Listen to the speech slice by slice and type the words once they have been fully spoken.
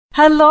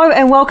Hello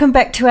and welcome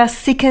back to our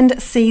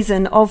second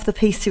season of the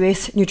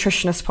PCOS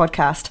Nutritionist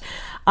Podcast.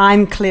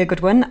 I'm Claire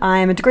Goodwin.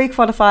 I'm a degree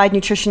qualified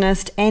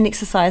nutritionist and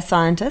exercise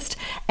scientist,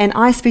 and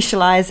I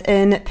specialise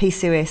in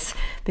PCOS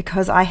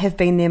because I have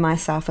been there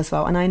myself as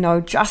well, and I know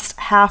just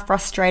how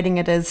frustrating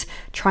it is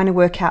trying to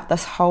work out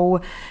this whole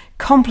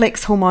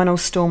complex hormonal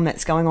storm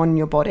that's going on in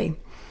your body.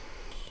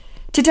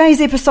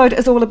 Today's episode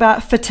is all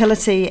about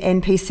fertility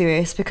and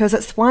PCOS because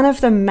it's one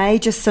of the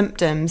major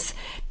symptoms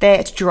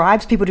that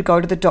drives people to go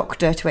to the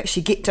doctor to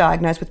actually get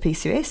diagnosed with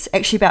PCOS.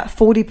 Actually, about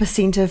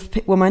 40%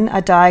 of women are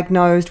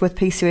diagnosed with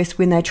PCOS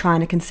when they're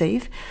trying to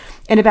conceive,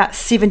 and about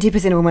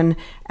 70% of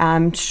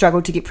women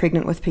struggle to get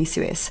pregnant with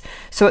PCOS.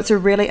 So it's a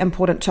really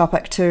important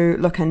topic to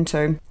look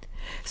into.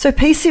 So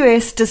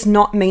PCOS does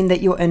not mean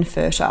that you're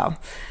infertile.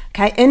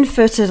 Okay,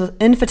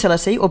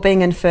 infertility or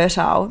being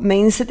infertile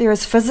means that there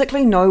is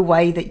physically no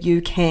way that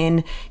you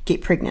can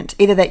get pregnant.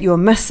 Either that you're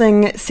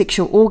missing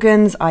sexual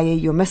organs, i.e.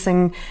 you're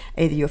missing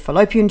either your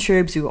fallopian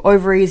tubes, your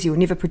ovaries, you'll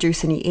never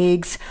produce any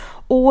eggs,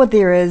 or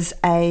there is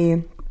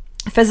a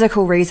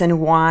physical reason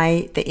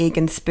why the egg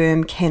and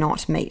sperm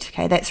cannot meet.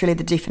 Okay, that's really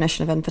the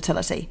definition of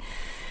infertility.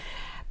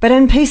 But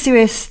in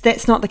PCOS,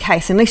 that's not the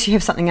case unless you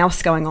have something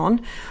else going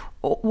on.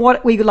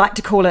 What we like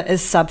to call it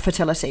is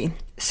subfertility.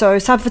 So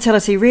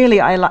subfertility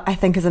really, I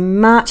think, is a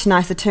much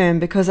nicer term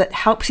because it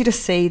helps you to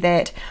see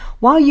that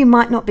while you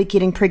might not be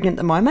getting pregnant at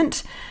the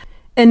moment,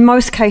 in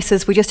most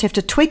cases we just have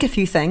to tweak a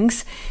few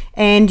things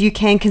and you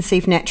can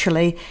conceive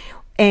naturally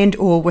and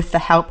or with the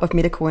help of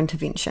medical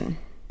intervention.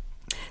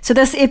 So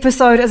this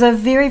episode is a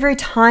very, very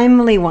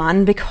timely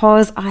one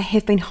because I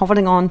have been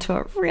holding on to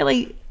a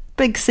really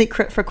big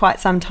secret for quite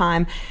some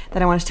time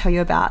that I want to tell you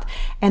about,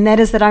 and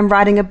that is that I'm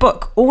writing a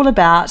book all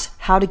about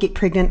how to get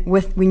pregnant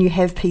when you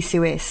have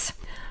PCOS.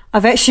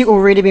 I've actually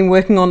already been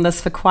working on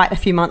this for quite a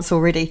few months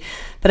already,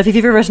 but if you've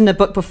ever written a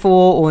book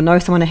before or know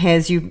someone who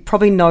has, you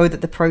probably know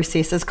that the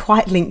process is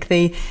quite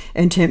lengthy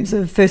in terms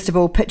of, first of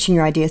all, pitching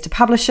your ideas to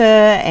publisher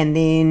and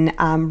then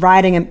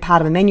writing a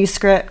part of a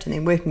manuscript and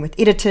then working with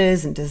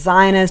editors and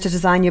designers to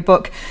design your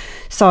book.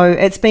 So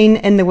it's been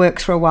in the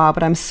works for a while,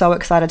 but I'm so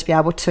excited to be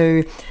able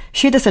to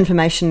share this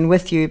information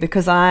with you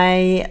because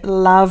I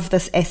love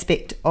this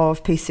aspect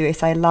of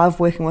PCOS. I love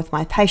working with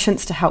my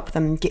patients to help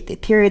them get their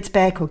periods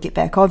back or get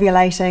back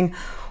ovulating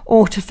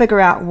or to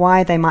figure out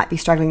why they might be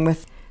struggling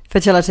with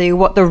fertility,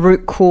 what the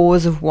root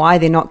cause of why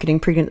they're not getting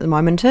pregnant at the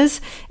moment is,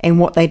 and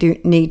what they do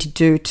need to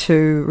do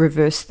to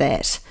reverse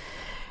that.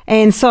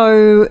 And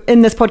so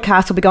in this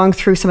podcast, we'll be going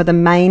through some of the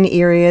main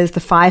areas, the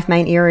 5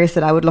 main areas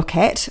that I would look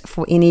at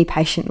for any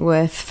patient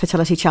with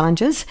fertility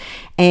challenges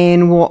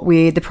and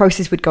the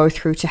process would go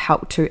through to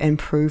help to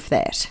improve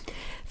that.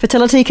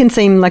 Fertility can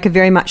seem like a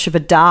very much of a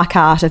dark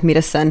art of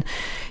medicine.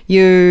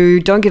 You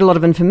don't get a lot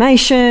of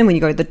information when you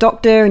go to the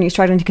doctor and you're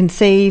struggling to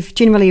conceive.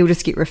 Generally, you'll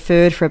just get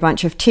referred for a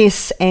bunch of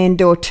tests and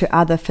or to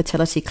other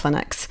fertility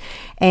clinics.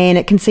 And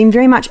it can seem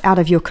very much out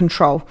of your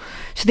control.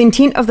 So the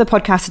intent of the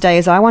podcast today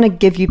is I want to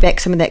give you back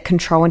some of that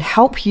control and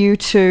help you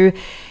to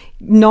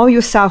know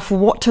yourself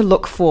what to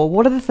look for.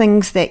 What are the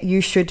things that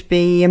you should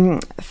be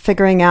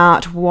figuring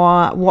out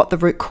what the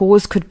root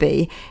cause could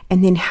be,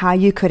 and then how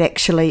you could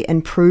actually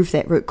improve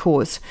that root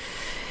cause.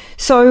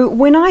 So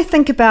when I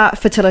think about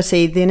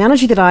fertility, the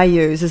analogy that I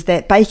use is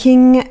that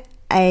baking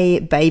a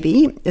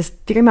baby is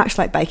very much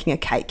like baking a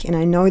cake. And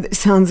I know that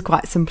sounds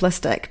quite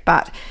simplistic,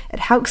 but it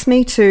helps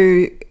me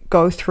to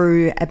go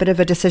through a bit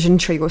of a decision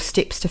tree or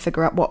steps to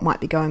figure out what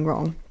might be going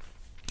wrong.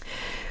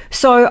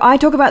 So I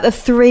talk about the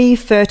 3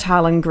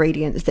 fertile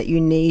ingredients that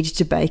you need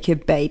to bake a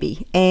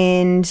baby.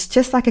 And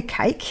just like a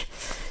cake,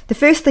 the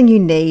first thing you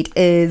need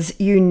is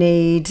you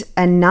need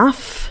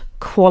enough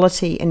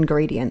quality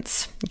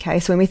ingredients. Okay,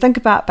 so when we think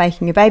about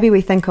baking a baby,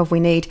 we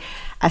need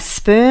a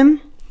sperm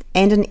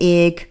and an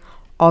egg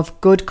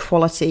of good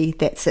quality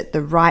that's at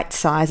the right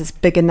size, it's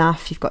big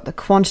enough, you've got the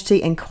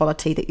quantity and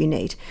quality that you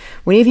need.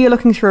 Whenever you're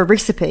looking through a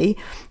recipe,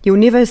 you'll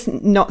never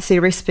not see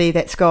a recipe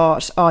that's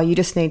got, you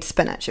just need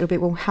spinach. It'll be,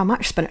 well, how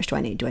much spinach do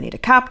I need? Do I need a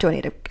cup? Do I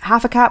need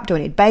half a cup? Do I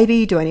need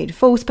baby? Do I need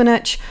full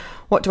spinach?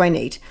 What do I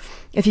need?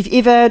 If you've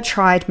ever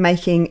tried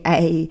making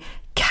a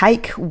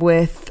cake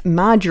with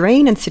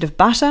margarine instead of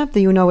butter,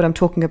 then you'll know what I'm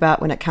talking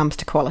about when it comes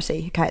to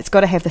quality. Okay, it's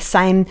got to have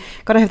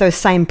those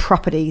same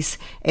properties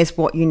as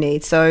what you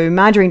need. So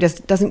margarine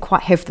doesn't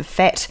quite have the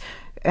fat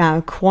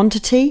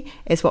quantity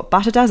as what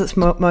butter does. It's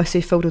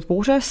mostly filled with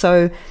water,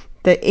 so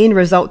the end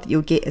result that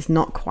you'll get is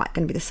not quite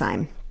going to be the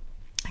same.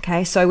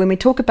 Okay, so when we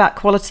talk about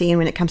quality and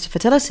when it comes to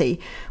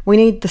fertility, we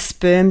need the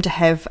sperm to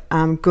have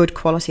good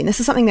quality, and this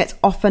is something that's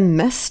often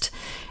missed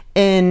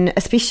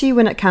especially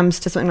when it comes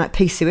to something like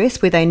PCOS,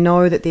 where they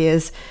know that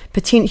there's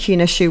potentially an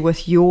issue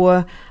with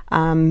your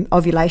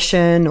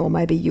ovulation, or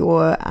maybe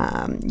your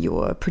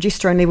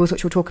progesterone levels,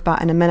 which we'll talk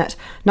about in a minute,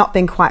 not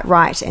being quite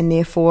right, and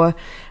therefore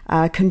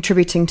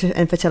contributing to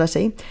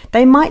infertility,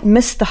 they might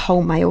miss the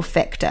whole male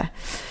factor.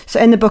 So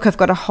in the book, I've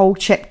got a whole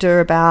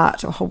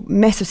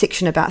massive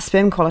section about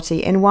sperm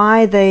quality, and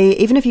why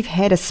even if you've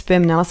had a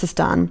sperm analysis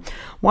done,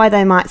 why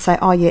they might say,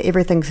 oh yeah,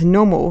 everything's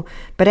normal,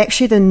 but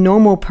actually the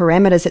normal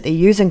parameters that they're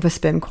using for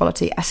sperm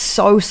quality are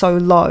so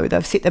low.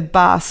 They've set the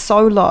bar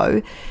so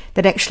low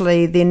that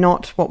actually they're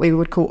not what we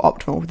would call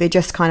optimal. They're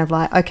just kind of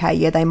like, okay,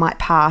 yeah, they might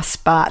pass,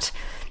 but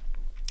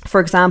for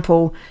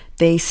example,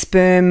 the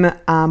sperm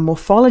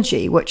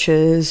morphology, which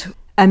is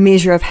a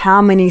measure of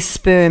how many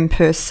sperm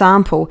per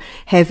sample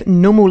have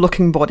normal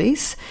looking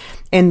bodies,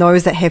 and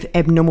those that have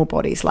abnormal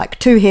bodies, like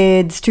 2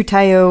 heads, 2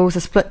 tails,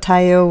 a split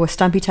tail, a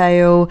stumpy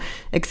tail,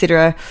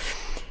 etc.,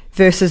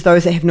 versus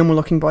those that have normal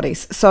looking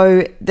bodies.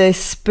 So the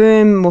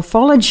sperm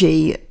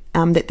morphology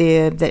that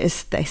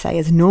they say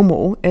is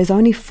normal is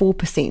only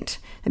 4%.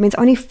 That means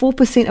only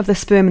 4% of the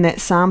sperm in that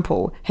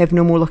sample have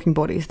normal looking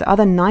bodies. The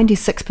other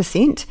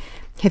 96%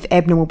 have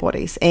abnormal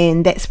bodies,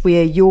 and that's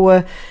where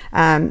your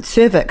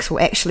cervix will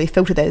actually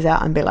filter those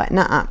out and be like,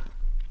 nah,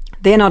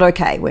 they're not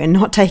okay. We're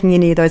not taking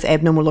any of those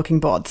abnormal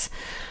looking bods.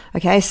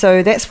 Okay,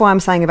 so that's why I'm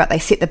saying about they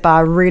set the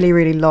bar really,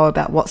 really low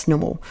about what's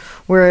normal,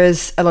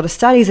 whereas a lot of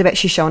studies have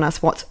actually shown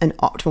us what's an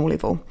optimal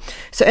level.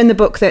 So in the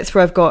book, that's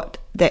where I've got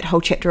that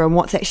whole chapter on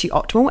what's actually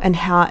optimal, and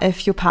how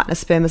if your partner's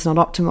sperm is not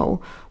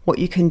optimal, what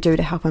you can do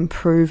to help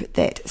improve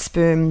that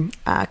sperm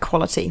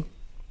quality.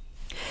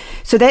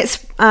 So that's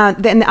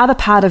then the other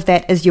part of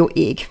that is your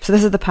egg. So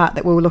this is the part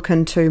that we'll look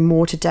into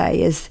more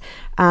today, is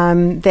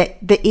that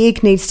the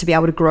egg needs to be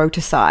able to grow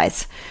to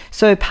size.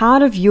 So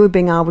part of you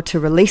being able to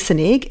release an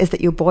egg is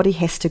that your body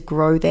has to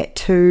grow that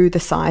to the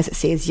size it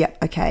says, yep,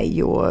 okay,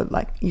 you're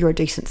a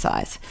decent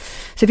size.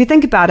 So if you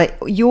think about it,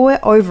 your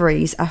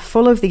ovaries are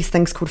full of these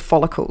things called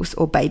follicles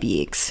or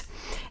baby eggs.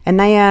 And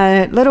they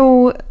are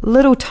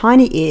little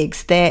tiny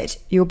eggs that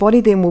your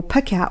body then will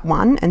pick out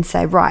one and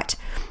say, right,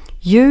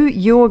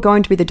 you're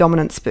going to be the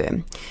dominant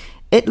sperm.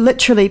 It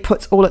literally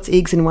puts all its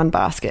eggs in one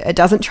basket. It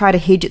doesn't try to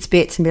hedge its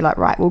bets and be like,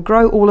 right, we'll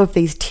grow all of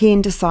these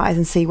 10 to size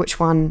and see which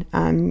one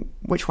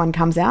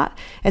comes out.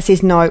 It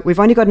says, no, we've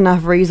only got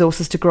enough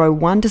resources to grow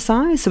 1 to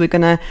size, so we're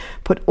going to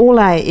put all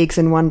our eggs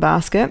in one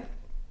basket,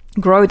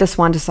 grow this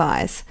 1 to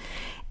size.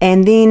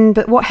 And then,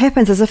 but what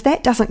happens is if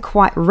that doesn't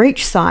quite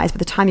reach size by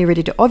the time you're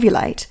ready to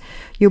ovulate,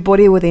 your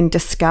body will then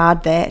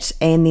discard that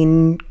and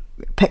then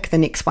pick the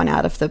next one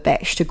out of the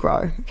batch to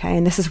grow. Okay,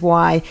 and this is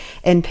why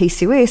in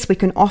PCOS we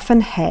can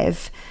often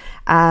have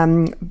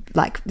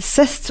like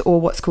cysts,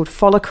 or what's called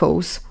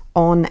follicles,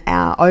 on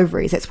our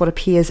ovaries. That's what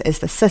appears as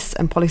the cysts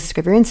in polycystic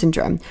ovarian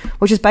syndrome,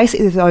 which is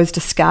basically those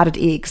discarded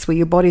eggs where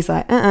your body's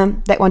like,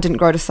 that one didn't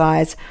grow to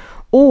size.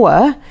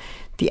 Or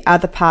the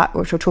other part,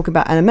 which we'll talk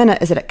about in a minute,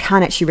 is that it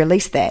can't actually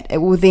release that. It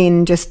will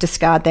then just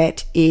discard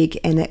that egg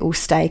and it will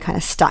stay kind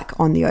of stuck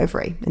on the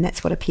ovary, and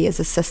that's what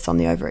appears as cysts on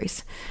the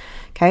ovaries.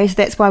 Okay, so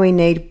that's why we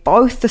need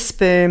both the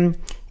sperm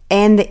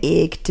and the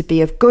egg to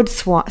be of good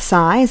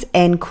size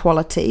and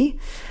quality,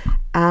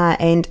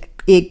 and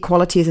egg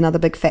quality is another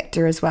big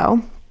factor as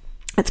well.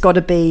 It's got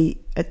to be,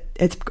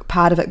 it's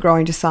part of it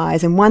growing to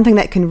size. And one thing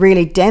that can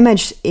really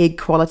damage egg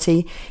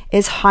quality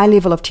is high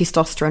level of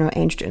testosterone or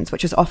androgens,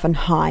 which is often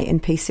high in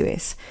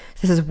PCOS.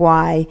 This is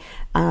why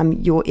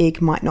your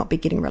egg might not be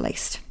getting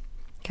released.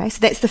 Okay, so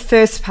that's the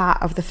first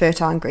part of the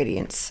fertile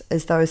ingredients,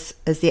 is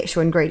the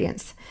actual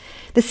ingredients.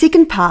 The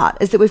second part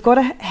is that we've got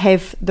to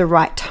have the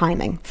right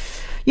timing.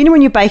 You know,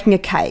 when you're baking a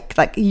cake,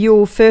 like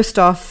you'll first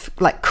off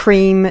like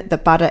cream the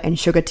butter and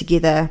sugar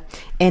together,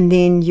 and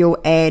then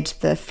you'll add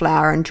the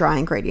flour and dry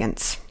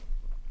ingredients.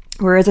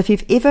 Whereas if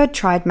you've ever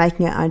tried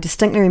making it, I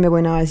distinctly remember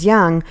when I was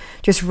young,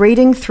 just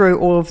reading through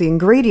all of the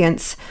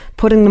ingredients,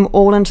 putting them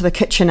all into the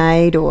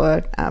KitchenAid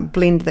or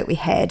blend that we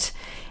had,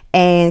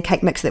 and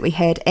cake mix that we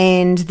had,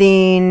 and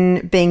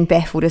then being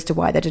baffled as to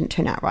why they didn't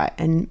turn out right.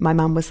 And my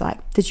mum was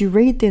like, did you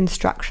read the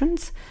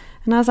instructions?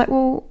 And I was like,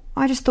 well,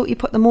 I just thought you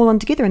put them all on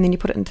together and then you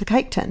put it into the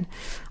cake tin.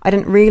 I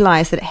didn't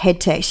realise that it had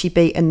to actually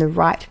be in the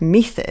right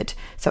method.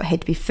 So it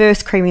had to be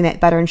first creaming that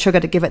butter and sugar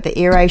to give it the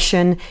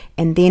aeration,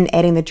 and then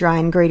adding the dry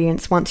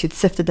ingredients once you'd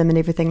sifted them and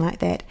everything like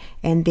that,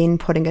 and then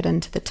putting it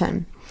into the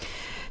tin.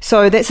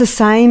 So that's the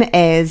same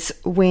as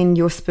when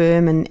your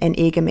sperm and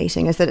egg are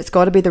meeting, is that it's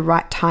got to be the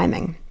right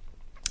timing.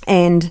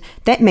 And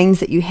that means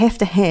that you have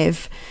to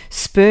have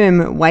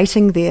sperm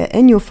waiting there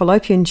in your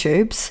fallopian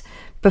tubes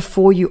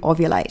before you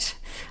ovulate.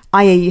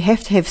 i.e. you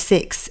have to have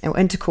sex or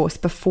intercourse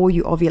before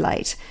you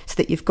ovulate, so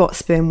that you've got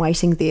sperm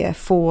waiting there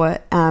for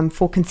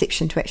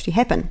conception to actually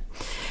happen.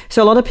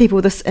 So a lot of people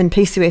in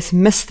PCOS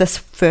miss this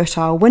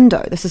fertile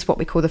window. This is what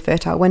we call the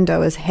fertile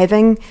window, is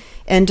having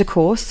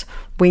intercourse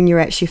when you're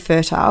actually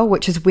fertile,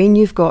 which is when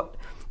you've got,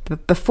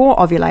 before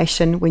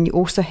ovulation, when you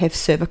also have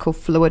cervical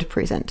fluid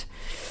present.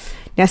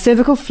 Now,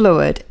 cervical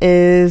fluid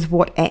is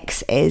what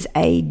acts as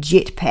a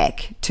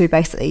jetpack to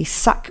basically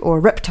suck, or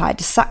a riptide,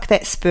 to suck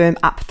that sperm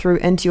up through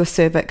into your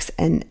cervix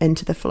and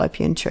into the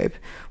fallopian tube,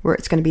 where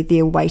it's going to be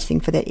there waiting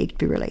for that egg to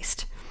be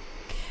released.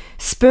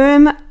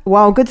 Sperm,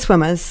 while good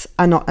swimmers,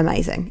 are not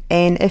amazing.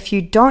 And if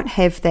you don't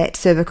have that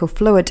cervical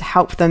fluid to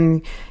help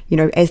them,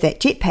 as that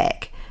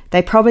jetpack,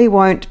 they probably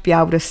won't be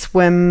able to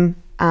swim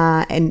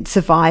and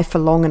survive for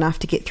long enough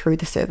to get through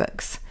the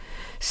cervix.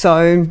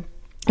 So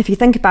if you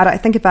think about it, I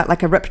think about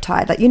like a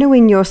riptide. Like,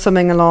 when you're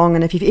swimming along,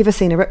 and if you've ever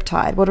seen a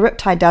riptide, what a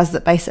riptide does is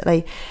it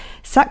basically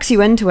sucks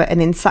you into it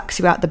and then sucks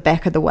you out the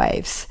back of the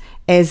waves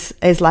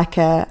as like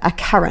a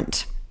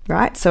current,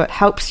 right? So it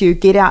helps you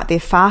get out there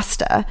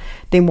faster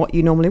than what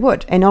you normally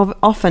would. And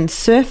often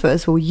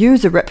surfers will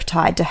use a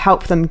riptide to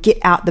help them get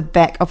out the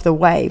back of the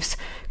waves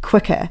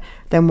quicker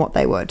than what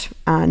they would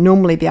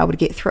normally be able to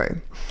get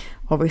through.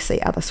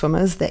 Obviously, other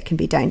swimmers, that can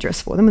be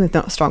dangerous for them, and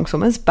they're not strong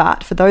swimmers,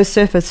 but for those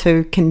surfers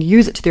who can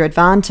use it to their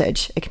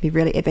advantage, it can be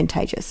really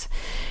advantageous.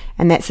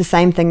 And that's the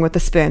same thing with the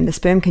sperm. The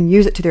sperm can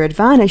use it to their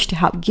advantage to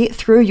help get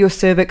through your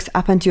cervix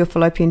up into your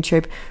fallopian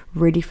tube,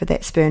 ready for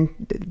that sperm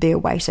there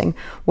waiting,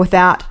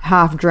 without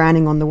half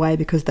drowning on the way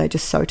because they're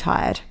just so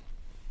tired.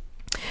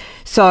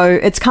 So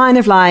it's kind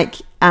of like,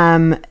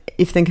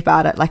 if you think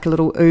about it, like a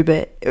little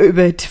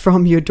Uber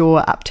from your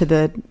door up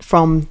to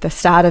from the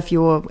start of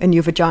your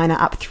vagina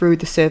up through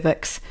the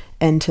cervix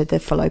into the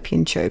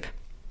fallopian tube.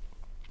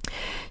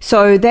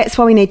 So that's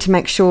why we need to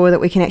make sure that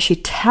we can actually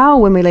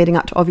tell when we're leading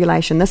up to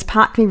ovulation. This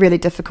part can be really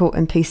difficult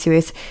in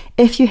PCOS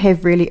if you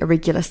have really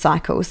irregular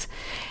cycles,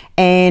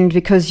 and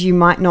because you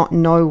might not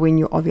know when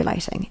you're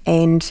ovulating.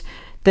 And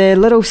the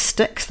little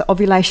sticks, the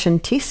ovulation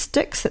test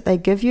sticks that they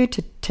give you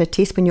to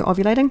test when you're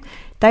ovulating,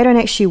 they don't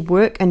actually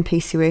work in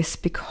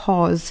PCOS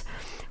because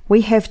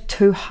we have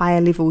too high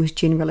levels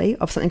generally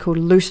of something called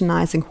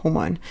luteinizing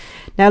hormone.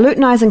 Now,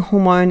 luteinizing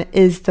hormone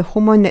is the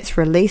hormone that's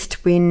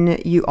released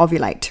when you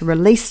ovulate to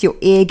release your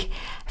egg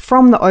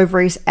from the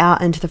ovaries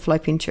out into the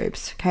fallopian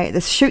tubes. Okay,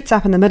 this shoots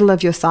up in the middle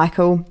of your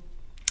cycle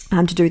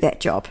to do that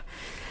job.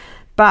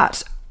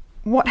 But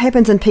what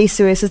happens in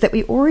PCOS is that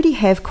we already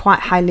have quite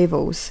high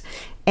levels,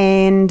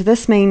 and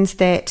this means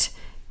that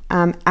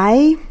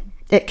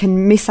it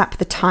can mess up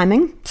the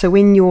timing. So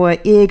when your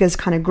egg is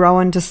kind of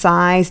growing to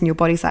size and your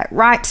body's like,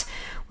 right,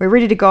 we're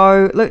ready to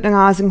go,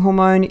 luteinizing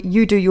hormone,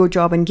 you do your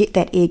job and get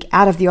that egg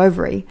out of the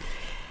ovary.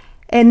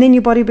 And then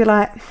your body will be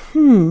like,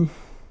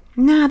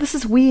 this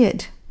is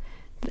weird.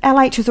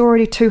 LH is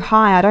already too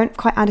high. I don't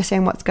quite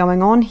understand what's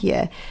going on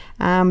here.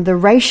 The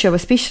ratio,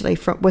 especially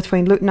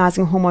between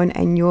luteinizing hormone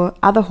and your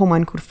other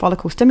hormone called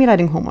follicle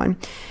stimulating hormone,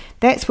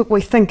 that's what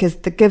we think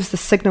that gives the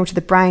signal to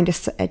the brain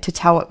to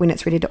tell it when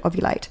it's ready to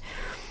ovulate.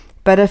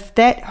 But if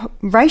that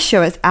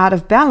ratio is out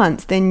of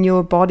balance, then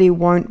your body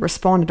won't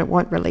respond and it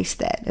won't release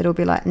that. It'll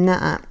be like,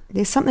 nah,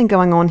 there's something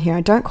going on here.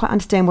 I don't quite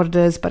understand what it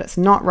is, but it's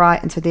not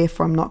right, and so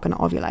therefore I'm not going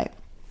to ovulate.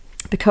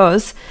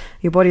 Because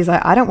your body's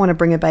like, I don't want to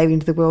bring a baby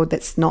into the world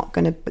it's not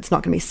going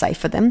to be safe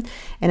for them,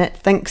 and it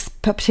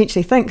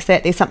potentially thinks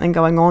that there's something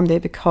going on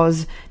there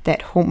because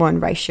that hormone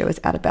ratio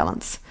is out of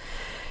balance.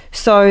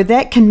 So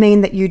that can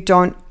mean that you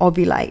don't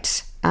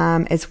ovulate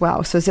as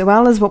well. So as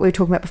well as what we were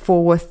talking about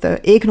before with the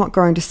egg not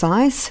growing to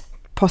size,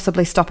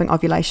 possibly stopping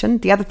ovulation,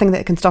 the other thing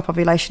that can stop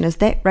ovulation is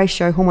that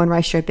hormone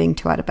ratio being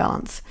too out of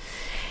balance.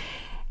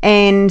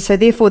 And so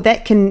therefore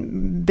that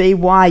can be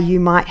why you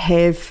might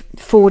have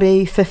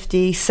 40,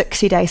 50,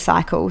 60-day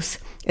cycles.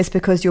 It's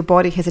because your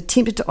body has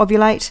attempted to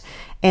ovulate,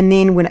 and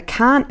then when it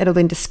can't, it'll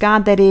then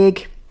discard that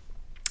egg,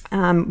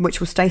 which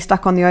will stay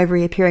stuck on the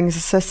ovary appearing as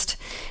a cyst,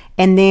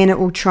 and then it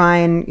will try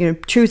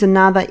and choose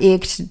another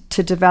egg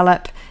to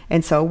develop,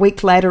 and so a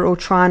week later it will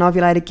try and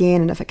ovulate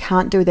again, and if it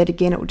can't do that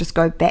again, it will just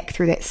go back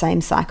through that same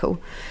cycle.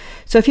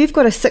 So if you've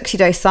got a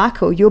 60-day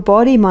cycle, your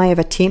body may have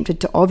attempted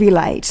to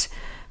ovulate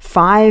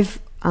 5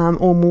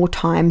 or more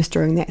times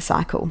during that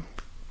cycle,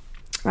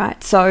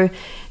 right? So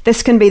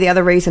this can be the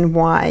other reason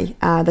why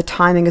the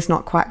timing is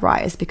not quite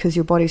right, is because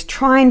your body's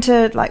trying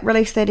to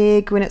release that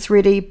egg when it's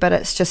ready, but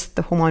it's just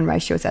the hormone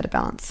ratio is out of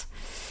balance.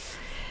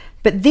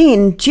 But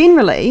then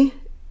generally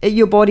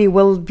your body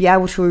will be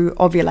able to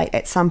ovulate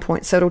at some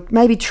point. So it'll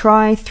maybe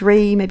try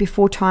 3, maybe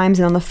 4 times,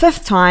 and on the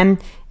 5th time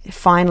it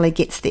finally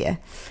gets there.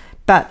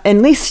 But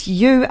unless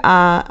you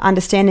are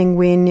understanding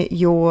when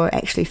you're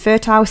actually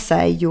fertile,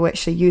 say you're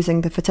actually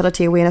using the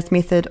fertility awareness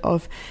method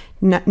of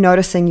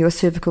noticing your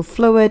cervical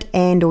fluid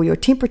and or your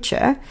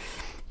temperature,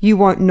 you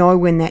won't know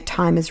when that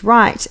time is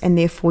right, and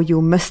therefore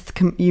you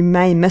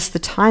may miss the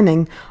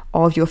timing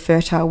of your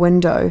fertile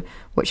window,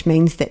 which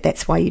means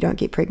that's why you don't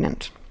get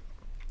pregnant.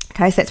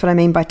 Okay, so that's what I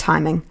mean by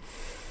timing.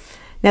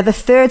 Now the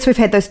third, so we've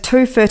had those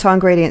 2 fertile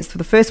ingredients. So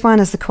the first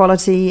one is the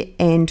quality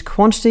and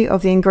quantity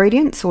of the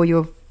ingredients, or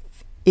your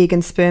egg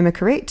and sperm are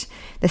correct.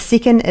 The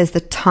second is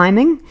the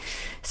timing.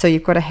 So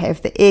you've got to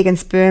have the egg and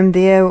sperm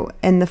there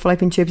in the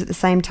fallopian tubes at the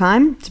same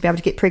time to be able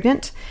to get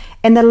pregnant.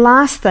 And the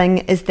last thing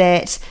is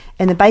that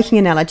in the baking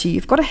analogy,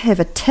 you've got to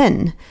have a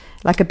tin,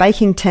 like a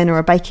baking tin or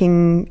a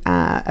baking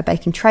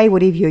tray,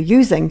 whatever you're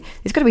using.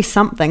 There's got to be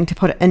something to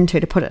put it into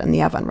to put it in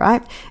the oven,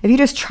 right? If you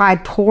just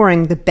tried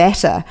pouring the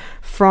batter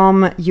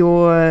from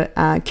your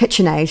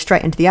KitchenAid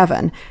straight into the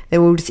oven, they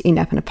will just end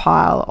up in a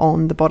pile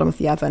on the bottom of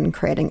the oven,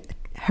 creating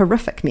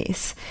horrific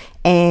mess,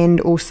 and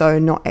also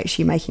not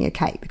actually making a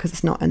cake because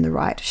it's not in the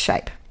right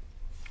shape.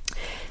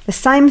 The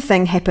same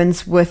thing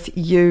happens with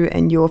you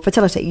and your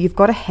fertility. You've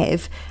got to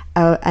have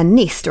a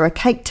nest or a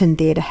cake tin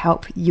there to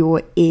help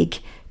your egg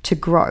to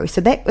grow. So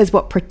that is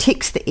what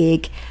protects the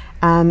egg,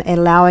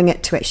 allowing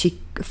it to actually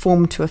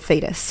form to a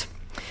fetus.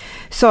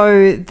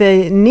 So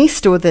the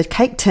nest or the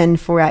cake tin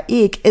for our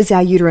egg is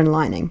our uterine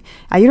lining.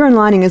 Our uterine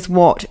lining is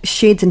what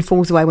sheds and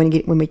falls away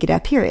when we get our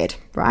period,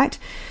 right?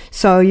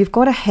 So you've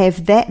got to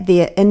have that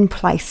there in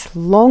place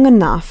long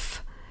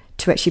enough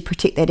to actually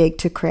protect that egg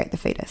to create the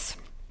fetus.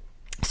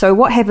 So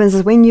what happens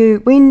is when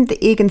the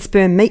egg and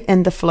sperm meet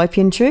in the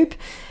fallopian tube,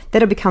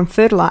 that'll become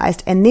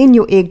fertilized, and then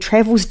your egg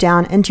travels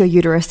down into your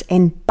uterus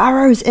and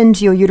burrows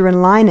into your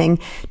uterine lining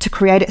to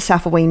create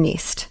itself a wee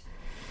nest.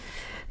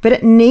 But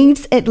it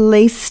needs at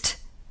least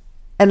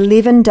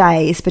 11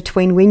 days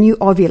between when you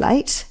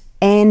ovulate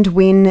and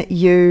when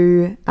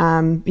you,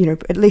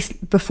 at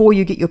least before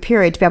you get your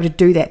period, to be able to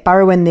do that,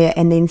 burrow in there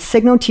and then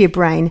signal to your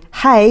brain,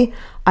 hey,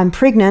 I'm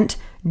pregnant,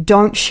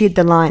 don't shed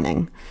the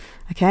lining.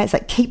 Okay, it's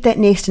like keep that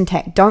nest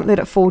intact, don't let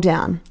it fall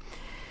down.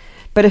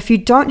 But if you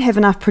don't have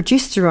enough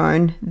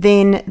progesterone,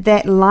 then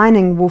that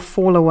lining will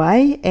fall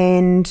away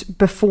and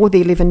before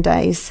the 11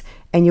 days,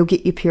 and you'll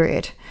get your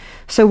period.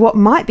 So what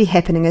might be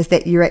happening is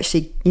that you're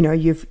actually, you're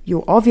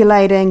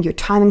ovulating, you're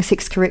timing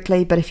sex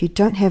correctly, but if you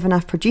don't have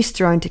enough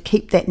progesterone to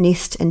keep that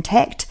nest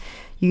intact,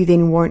 you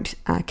then won't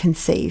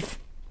conceive.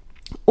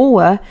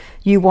 Or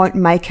you won't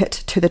make it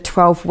to the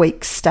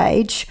 12-week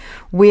stage,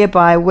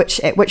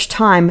 at which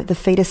time the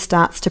fetus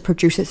starts to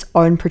produce its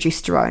own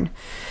progesterone.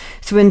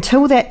 So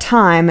until that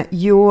time,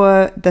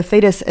 the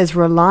fetus is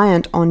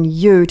reliant on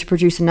you to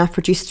produce enough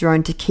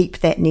progesterone to keep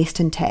that nest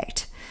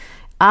intact.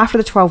 After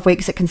the 12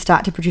 weeks, it can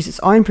start to produce its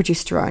own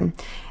progesterone.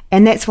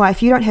 And that's why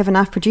if you don't have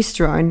enough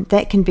progesterone,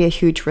 that can be a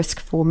huge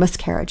risk for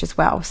miscarriage as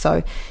well. So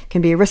it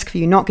can be a risk for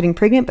you not getting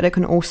pregnant, but it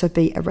can also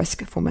be a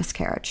risk for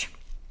miscarriage.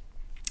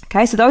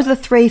 Okay, so those are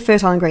the 3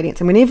 fertile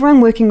ingredients. And whenever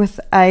I'm working with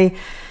a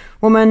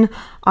woman,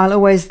 I'll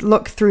always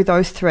look through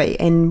those 3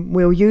 and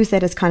we'll use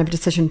that as kind of a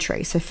decision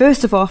tree. So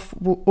first of all,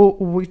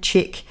 we'll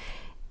check,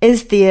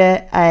 is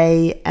the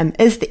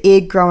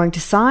egg growing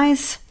to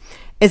size?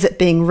 Is it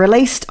being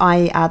released,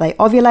 i.e. are they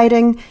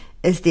ovulating?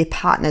 Is their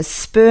partner's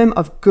sperm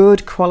of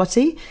good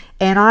quality?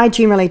 And I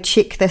generally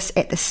check this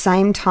at the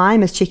same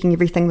time as checking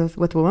everything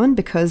with women,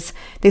 because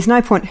there's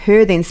no point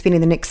her then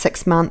spending the next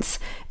 6 months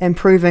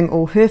improving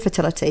all her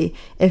fertility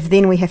if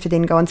then we have to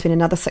then go and spend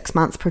another 6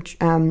 months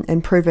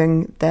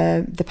improving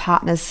the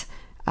partner's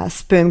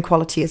sperm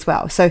quality as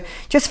well. So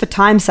just for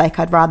time's sake,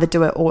 I'd rather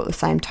do it all at the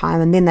same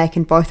time, and then they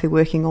can both be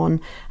working on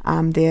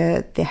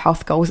their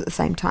health goals at the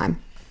same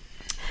time.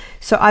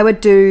 So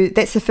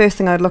that's the first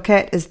thing I'd look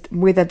at, is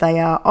whether they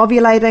are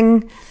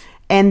ovulating.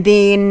 And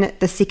then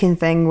the second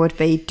thing would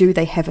be, do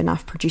they have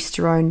enough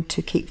progesterone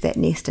to keep that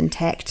nest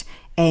intact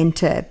and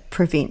to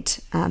prevent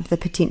the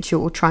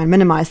potential or try and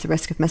minimize the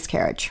risk of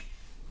miscarriage.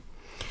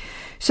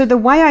 So the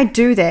way I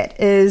do that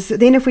is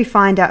then if we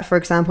find out, for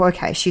example,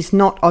 okay, she's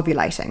not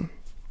ovulating.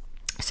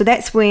 So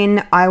that's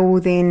when I will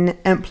then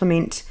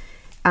implement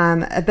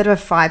a bit of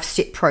a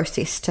 5-step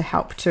process to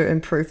help to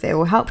improve that,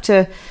 or help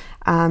to...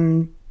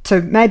 So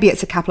maybe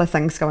it's a couple of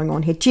things going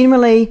on here.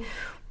 Generally,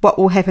 what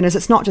will happen is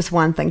it's not just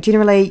one thing.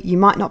 Generally, you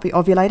might not be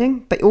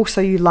ovulating, but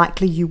also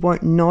you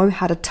won't know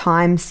how to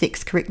time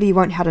sex correctly. You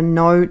won't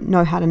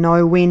know how to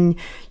know when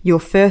you're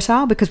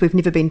fertile, because we've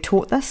never been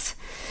taught this.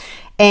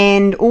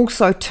 And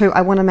also, too,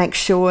 I want to make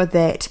sure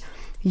that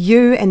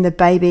you and the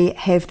baby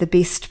have the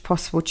best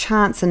possible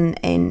chance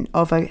and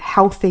of a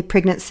healthy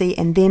pregnancy,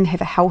 and them have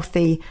a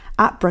healthy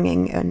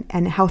upbringing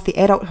and a healthy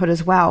adulthood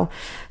as well.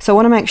 So I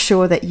want to make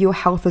sure that your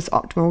health is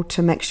optimal,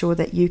 to make sure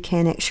that you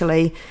can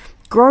actually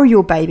grow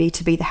your baby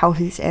to be the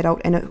healthiest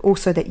adult, and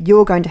also that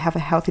you're going to have a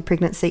healthy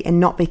pregnancy and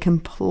not be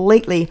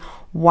completely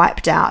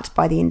wiped out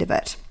by the end of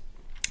it.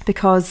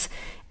 Because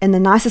in the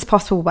nicest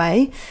possible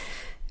way,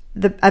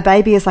 a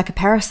baby is like a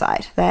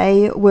parasite.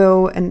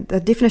 And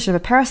the definition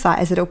of a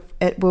parasite is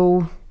it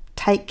will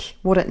take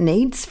what it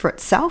needs for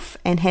itself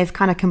and have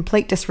kind of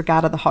complete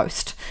disregard of the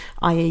host,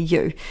 i.e.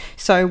 you.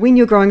 So when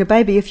you're growing a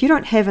baby, if you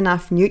don't have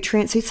enough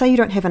nutrients, let's say you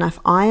don't have enough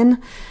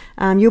iron,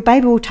 your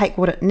baby will take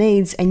what it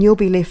needs and you'll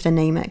be left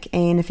anemic.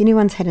 And if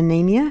anyone's had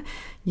anemia,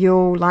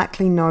 you'll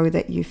likely know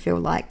that you feel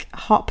like a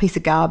hot piece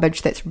of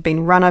garbage that's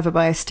been run over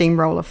by a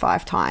steamroller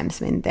 5 times,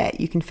 and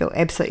that you can feel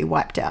absolutely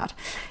wiped out.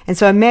 And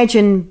so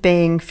imagine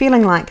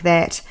feeling like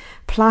that,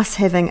 plus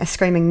having a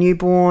screaming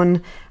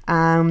newborn.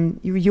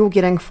 You're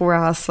getting 4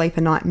 hours sleep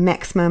a night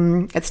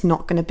maximum. It's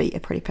not going to be a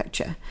pretty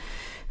picture.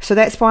 So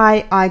that's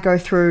why I go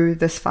through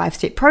this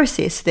 5-step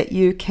process, that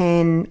you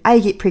can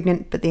A, get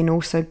pregnant, but then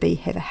also B,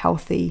 have a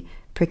healthy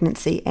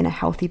pregnancy and a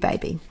healthy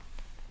baby.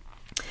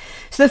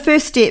 So the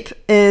first step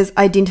is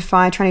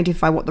trying to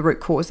identify what the root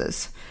cause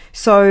is.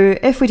 So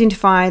if we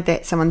identify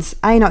that someone's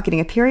A, not getting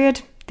a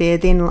period, they're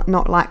then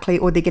not likely,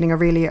 or they're getting a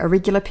really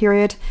irregular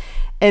period,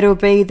 it'll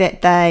be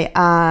that they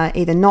are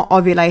either not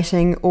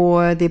ovulating,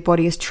 or their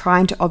body is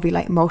trying to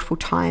ovulate multiple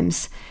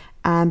times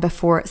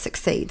before it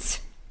succeeds.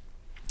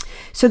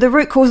 So the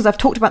root causes, I've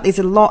talked about these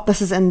a lot.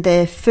 This is in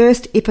the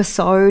first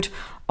episode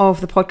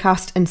of the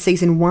podcast in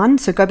season 1.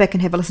 So go back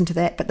and have a listen to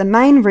that. But the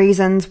main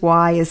reasons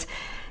why is,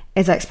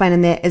 as I explained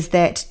in there, is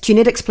that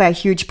genetics play a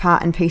huge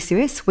part in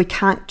PCOS. We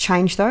can't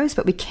change those,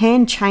 but we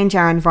can change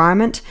our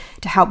environment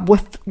to help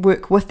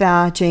work with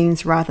our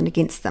genes rather than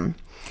against them.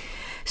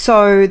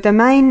 So the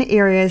main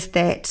areas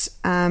that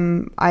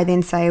I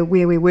then say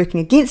where we're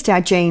working against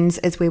our genes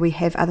is where we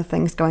have other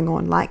things going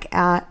on, like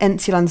our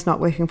insulin's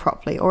not working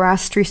properly, or our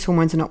stress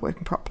hormones are not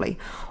working properly,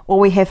 or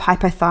we have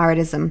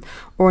hypothyroidism,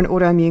 or an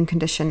autoimmune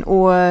condition,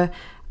 or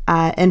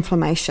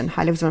inflammation,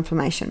 high levels of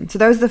inflammation. So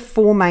those are the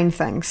 4 main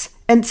things.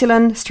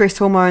 Insulin, stress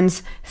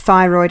hormones,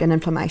 thyroid, and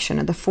inflammation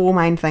are the 4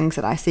 main things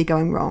that I see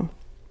going wrong.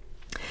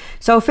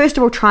 So first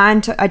of all,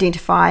 trying to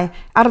identify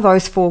out of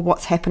those 4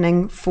 what's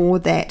happening for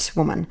that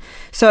woman.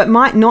 So it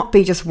might not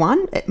be just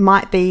one, it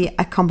might be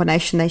a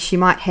combination that she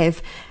might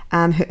have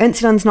her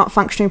insulin's not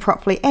functioning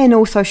properly, and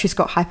also she's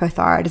got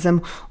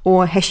hypothyroidism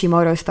or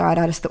Hashimoto's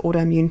thyroiditis, the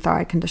autoimmune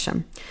thyroid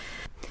condition.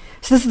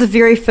 So this is the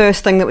very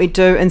first thing that we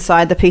do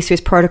inside the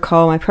PCOS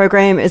protocol, my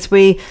program, is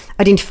we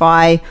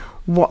identify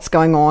what's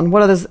going on,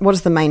 what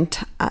is the main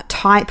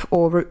type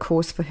or root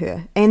cause for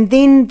her, and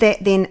then that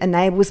then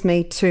enables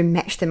me to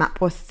match them up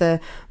with the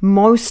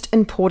most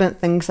important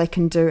things they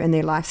can do in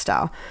their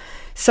lifestyle.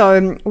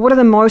 So what are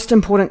the most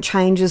important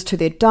changes to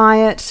their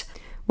diet,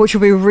 which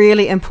will be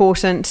really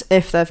important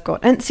if they've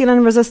got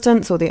insulin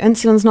resistance or their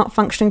insulin's not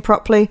functioning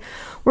properly.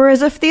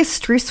 Whereas if their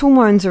stress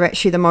hormones are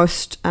actually the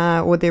most,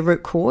 or their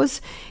root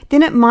cause,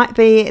 then it might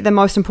be the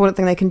most important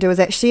thing they can do is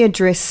actually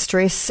address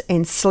stress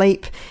and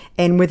sleep,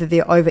 and whether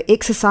they're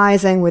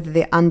over-exercising, whether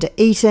they're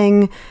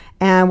under-eating,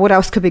 and what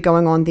else could be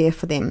going on there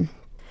for them.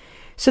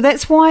 So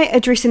that's why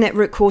addressing that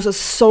root cause is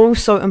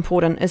so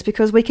important, is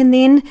because we can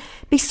then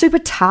be super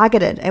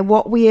targeted at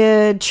what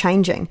we're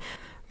changing.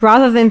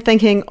 Rather than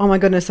thinking, oh my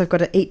goodness, I've got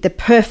to eat the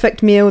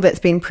perfect meal that's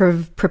been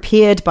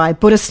prepared by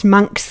Buddhist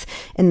monks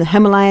in the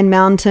Himalayan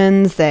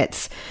mountains,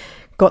 that's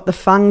got the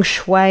feng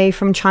shui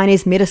from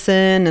Chinese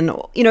medicine, and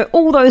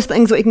all those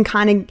things that we can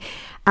kind of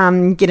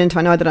get into.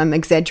 I know that I'm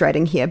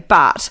exaggerating here,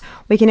 but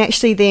we can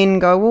actually then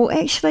go, well,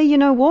 actually, you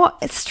know what?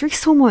 It's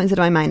stress hormones that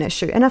are my main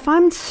issue. And if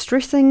I'm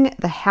stressing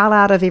the hell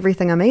out of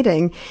everything I'm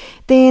eating,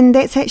 then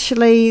that's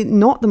actually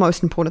not the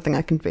most important thing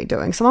I can be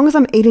doing. So long as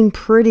I'm eating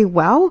pretty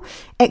well,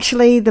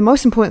 actually, the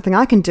most important thing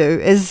I can do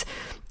is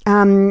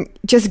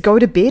just go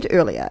to bed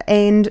earlier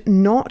and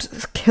not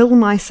kill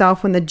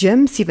myself in the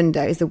gym 7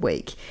 days a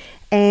week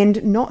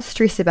and not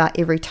stress about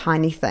every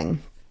tiny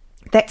thing.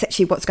 That's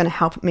actually what's going to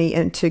help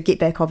me to get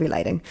back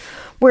ovulating.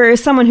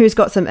 Whereas someone who's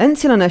got some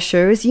insulin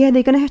issues, they're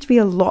going to have to be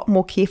a lot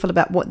more careful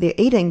about what they're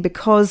eating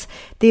because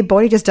their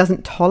body just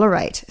doesn't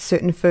tolerate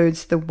certain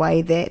foods the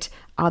way that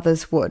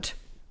others would.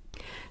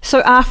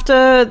 So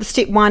after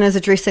step 1 is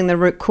addressing the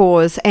root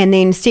cause, and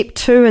then step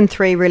 2 and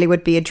 3 really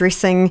would be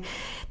addressing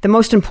the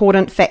most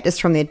important factors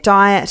from their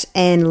diet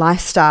and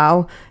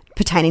lifestyle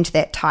pertaining to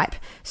that type.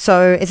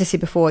 So as I said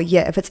before,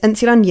 if it's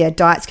insulin,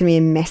 diet's going to be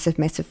a massive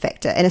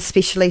factor, and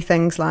especially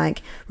things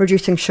like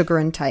reducing sugar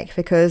intake,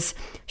 because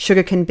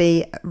sugar can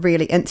be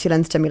really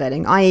insulin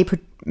stimulating, i.e.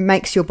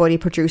 makes your body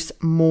produce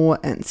more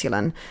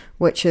insulin,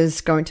 which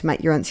is going to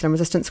make your insulin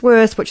resistance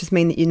worse, which is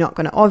mean that you're not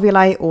going to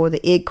ovulate or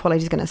the egg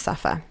quality is going to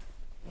suffer.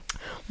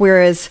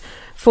 Whereas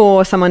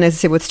for someone, as I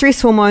said, with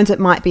stress hormones, it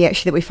might be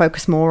actually that we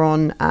focus more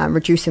on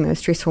reducing those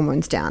stress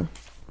hormones down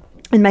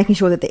and making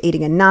sure that they're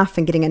eating enough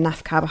and getting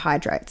enough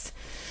carbohydrates.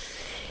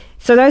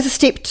 So those are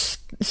steps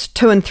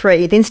 2 and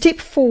 3. Then step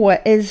 4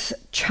 is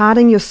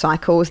charting your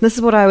cycles. And this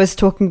is what I was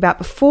talking about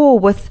before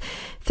with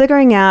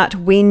figuring out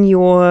when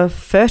your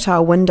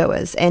fertile window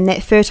is. And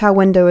that fertile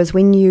window is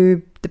when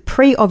the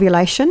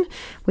pre-ovulation,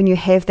 when you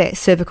have that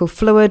cervical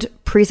fluid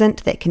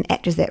present that can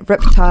act as that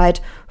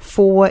riptide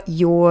for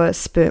your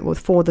sperm, or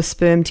for the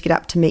sperm to get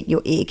up to meet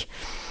your egg.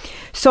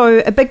 So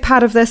a big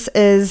part of this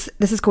is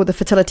called the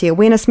fertility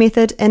awareness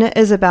method, and it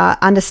is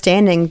about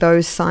understanding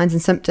those signs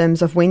and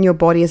symptoms of when your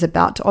body is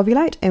about to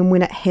ovulate and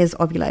when it has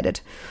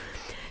ovulated.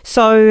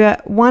 So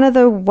one of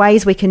the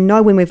ways we can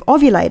know when we've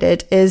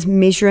ovulated is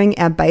measuring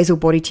our basal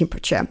body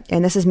temperature.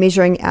 And this is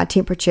measuring our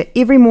temperature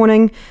every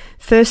morning,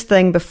 first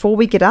thing before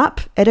we get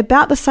up at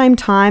about the same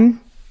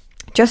time,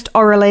 just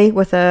orally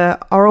with a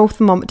oral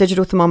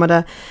digital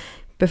thermometer.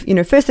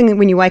 First thing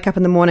when you wake up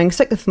in the morning,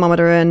 stick the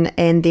thermometer in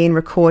and then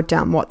record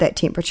down what that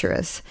temperature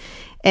is.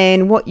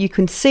 And what you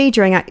can see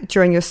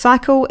during your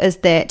cycle is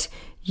that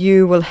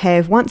you will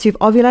have, once you've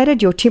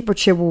ovulated, your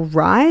temperature will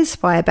rise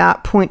by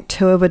about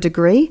 0.2 of a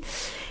degree.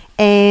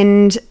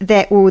 And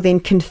that will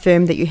then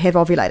confirm that you have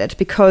ovulated,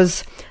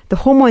 because the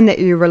hormone that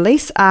you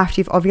release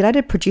after you've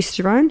ovulated,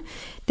 progesterone,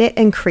 that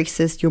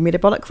increases your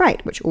metabolic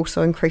rate, which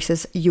also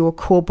increases your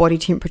core body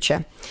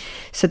temperature.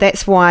 So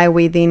that's why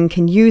we then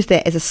can use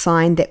that as a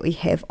sign that we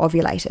have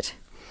ovulated.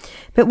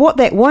 But what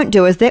that won't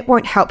do is that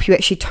won't help you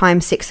actually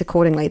time sex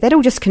accordingly.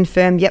 That'll just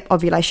confirm,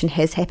 ovulation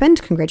has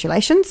happened,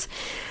 congratulations.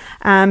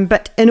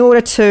 But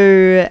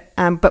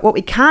what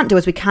we can't do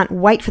is we can't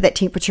wait for that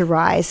temperature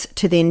rise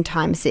to then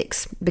time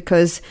sex,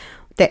 because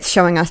that's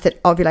showing us that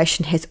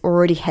ovulation has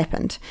already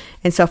happened.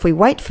 And so if we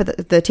wait for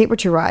the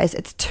temperature rise,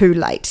 it's too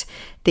late.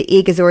 The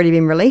egg has already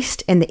been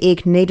released, and the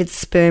egg needed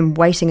sperm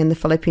waiting in the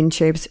fallopian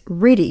tubes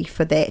ready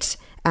for that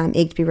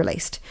egg to be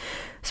released.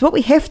 So what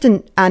we have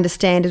to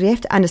understand is we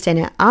have to understand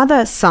our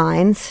other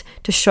signs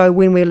to show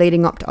when we're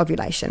leading up to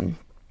ovulation.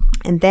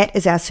 And that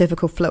is our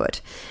cervical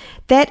fluid.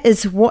 That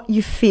is what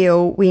you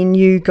feel when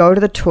you go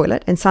to the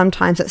toilet, and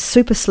sometimes it's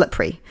super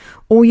slippery,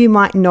 or you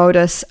might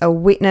notice a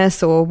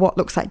wetness or what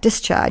looks like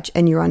discharge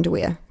in your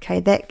underwear. Okay,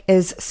 that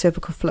is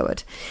cervical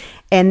fluid.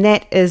 And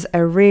that is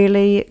a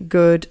really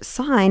good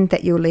sign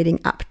that you're leading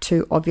up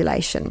to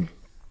ovulation.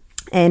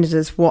 And it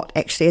is what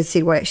actually, as I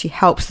said, what actually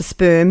helps the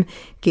sperm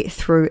get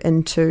through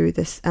into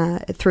this,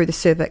 through the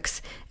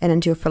cervix and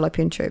into your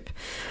fallopian tube.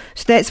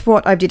 So that's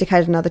what I've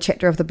dedicated another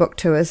chapter of the book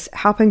to, is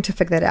helping to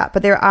figure that out.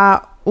 But there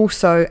are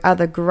also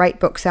other great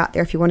books out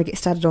there if you want to get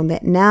started on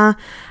that now.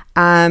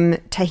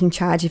 Taking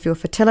Charge of Your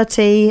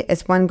Fertility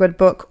is one good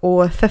book,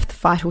 or Fifth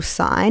Vital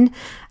Sign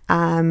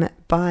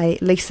by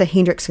Lisa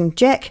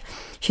Hendrickson-Jack.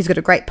 She's got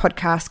a great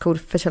podcast called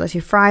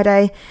Fertility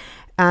Friday.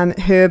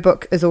 Her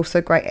book is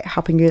also great at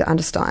helping you to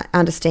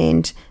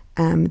understand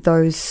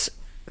those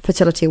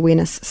fertility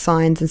awareness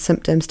signs and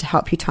symptoms to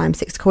help you time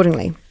sex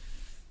accordingly.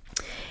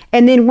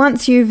 And then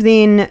once you've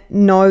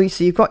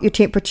so you've got your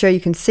temperature, you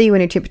can see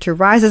when your temperature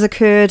rise has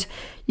occurred,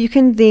 you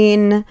can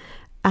then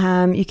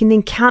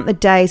count the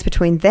days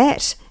between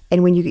that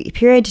and when you get your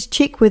period to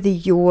check whether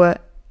your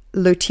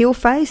luteal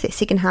phase, that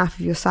second half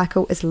of your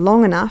cycle, is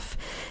long enough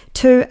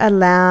to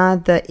allow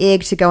the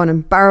egg to go on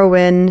and burrow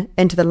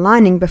into the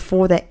lining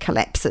before that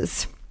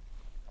collapses.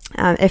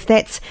 If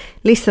that's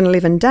less than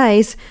 11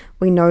 days,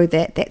 we know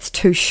that that's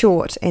too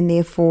short, and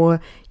therefore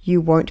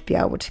you won't be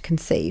able to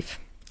conceive.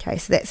 Okay,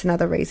 so that's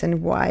another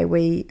reason why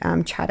we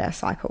chart our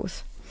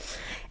cycles.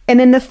 And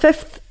then the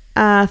fifth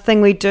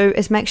thing we do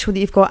is make sure that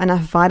you've got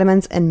enough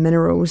vitamins and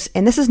minerals.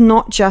 And this is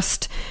not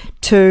just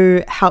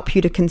to help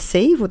you to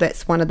conceive, well,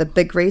 that's one of the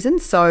big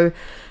reasons. So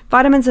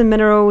vitamins and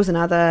minerals and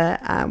other,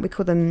 we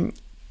call them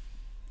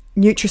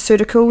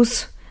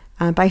nutraceuticals,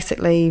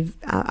 basically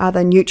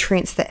other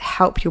nutrients that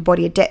help your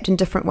body adapt in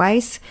different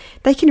ways.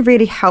 They can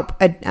really help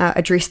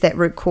address that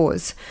root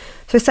cause.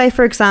 So say,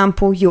 for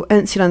example, your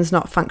insulin's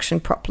not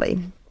functioning properly.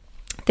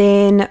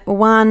 Then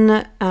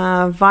one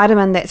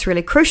vitamin that's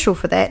really crucial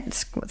for that,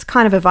 it's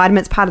kind of a vitamin,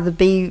 it's part of the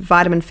B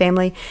vitamin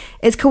family,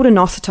 it's called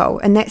inositol,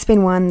 and that's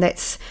been one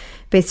that's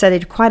been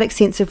studied quite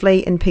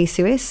extensively in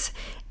PCOS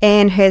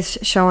and has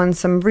shown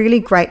some really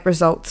great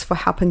results for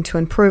helping to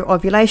improve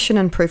ovulation,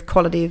 improve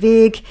quality of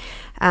egg,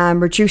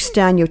 reduce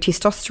down your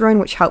testosterone,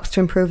 which helps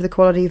to improve the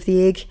quality of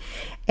the egg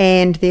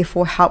and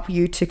therefore help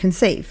you to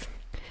conceive.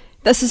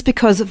 This is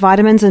because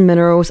vitamins and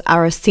minerals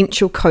are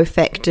essential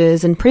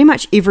cofactors in pretty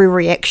much every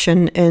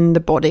reaction in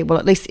the body, well,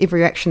 at least every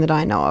reaction that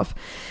I know of.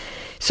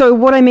 So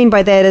what I mean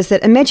by that is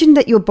that imagine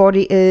that your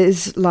body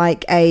is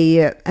like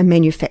a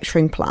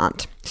manufacturing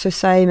plant. So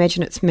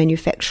imagine it's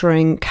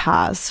manufacturing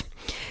cars.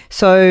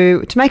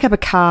 So to make up a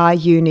car,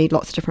 you need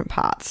lots of different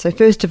parts. So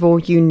first of all,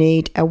 you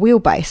need a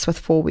wheelbase with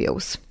 4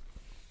 wheels.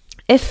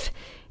 If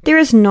there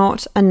is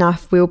not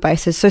enough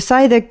wheelbases, so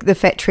say the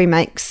factory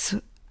makes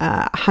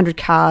 100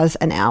 cars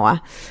an hour.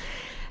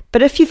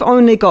 But if you've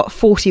only got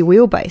 40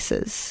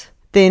 wheelbases,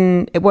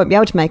 then it won't be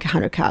able to make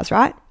 100 cars,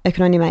 right? It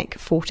can only make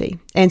 40.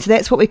 And so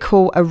that's what we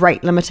call a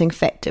rate limiting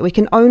factor. We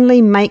can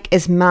only make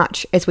as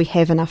much as we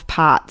have enough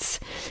parts.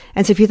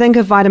 And so if you think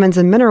of vitamins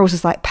and minerals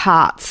as like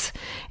parts,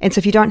 and so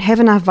if you don't have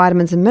enough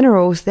vitamins and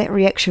minerals, that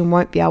reaction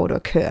won't be able to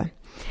occur.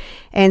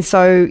 And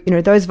so,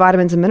 those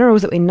vitamins and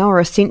minerals that we know are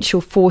essential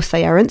for,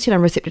 say, our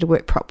insulin receptor to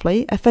work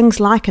properly are things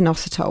like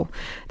inositol.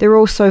 There are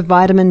also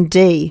vitamin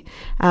D,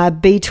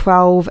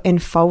 B12 and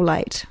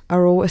folate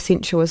are all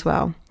essential as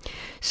well.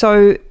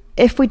 So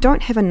if we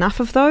don't have enough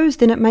of those,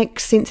 then it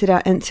makes sense that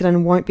our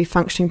insulin won't be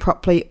functioning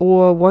properly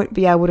or won't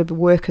be able to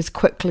work as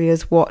quickly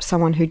as what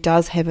someone who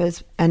does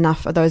have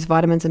enough of those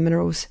vitamins and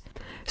minerals.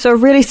 So a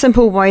really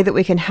simple way that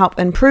we can help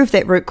improve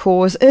that root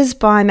cause is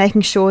by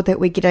making sure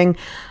that we're getting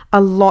a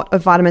lot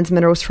of vitamins and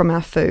minerals from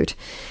our food.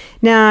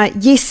 Now,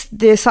 yes,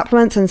 the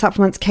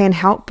supplements can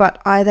help,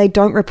 but they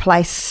don't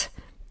replace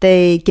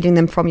getting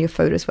them from your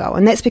food as well.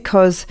 And that's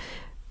because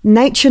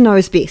nature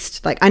knows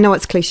best. Like, I know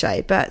it's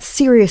cliche, but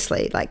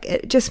seriously, like,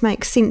 it just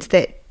makes sense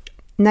that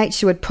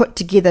nature would put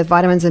together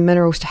vitamins and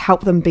minerals to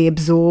help them be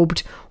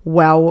absorbed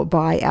well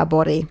by our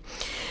body.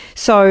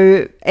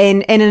 So,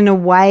 and in a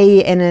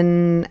way and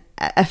in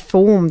a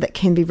form that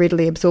can be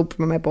readily absorbed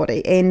from our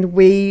body, and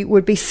we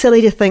would be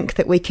silly to think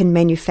that we can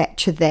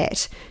manufacture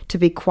that to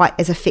be quite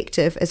as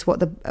effective as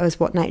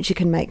what nature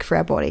can make for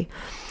our body.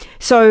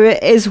 So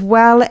as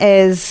well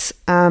as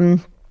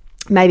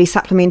maybe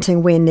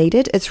supplementing where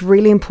needed, it's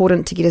really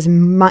important to get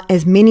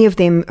as many of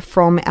them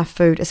from our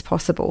food as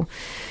possible.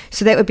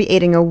 So that would be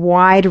eating a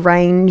wide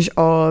range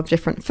of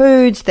different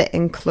foods that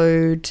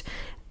include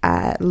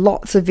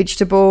lots of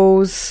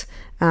vegetables,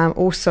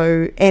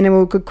 also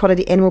good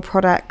quality animal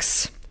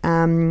products,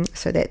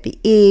 so that'd be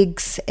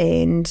eggs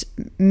and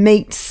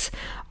meats,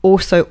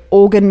 Also,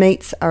 organ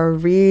meats are a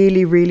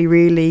really, really,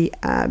 really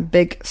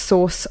big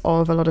source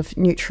of a lot of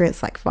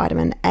nutrients like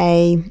vitamin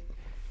A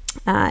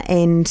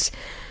and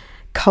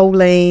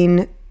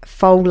choline,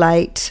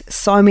 folate,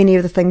 so many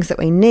of the things that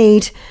we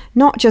need,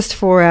 not just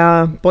for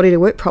our body to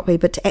work properly,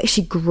 but to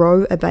actually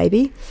grow a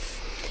baby.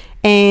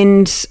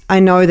 And I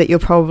know that you'll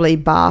probably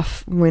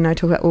barf when I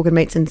talk about organ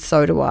meats, and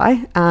so do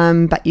I,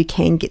 but you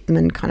can get them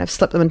and kind of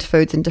slip them into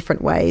foods in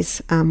different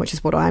ways, which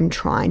is what I'm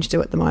trying to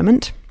do at the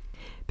moment.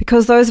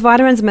 Because those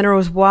vitamins and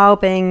minerals, while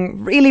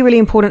being really, really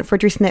important for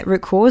addressing that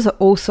root cause, are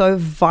also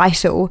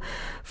vital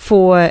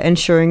for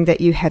ensuring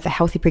that you have a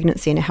healthy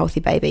pregnancy and a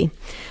healthy baby.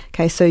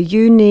 Okay, so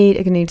you're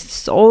going to need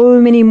so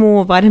many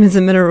more vitamins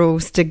and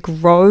minerals to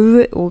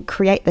grow or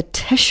create the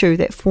tissue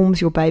that forms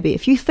your baby.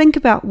 If you think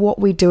about what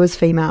we do as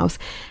females,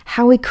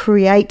 how we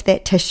create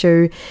that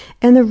tissue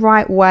in the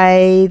right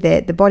way,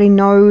 that the body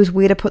knows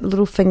where to put the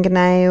little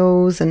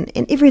fingernails and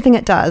everything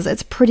it does,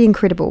 it's pretty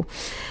incredible.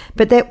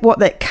 But what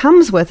that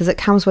comes with is it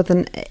comes with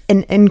an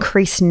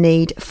increased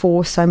need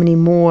for so many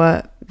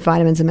more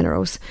vitamins and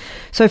minerals.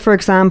 So, for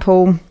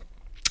example,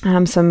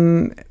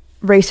 some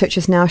research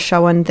has now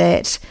shown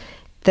that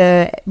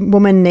the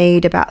women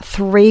need about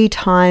 3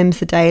 times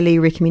the daily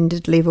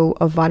recommended level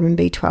of vitamin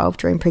B12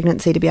 during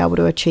pregnancy to be able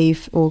to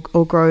achieve or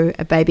grow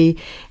a baby.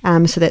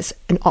 So that's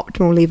an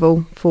optimal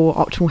level for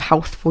optimal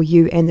health for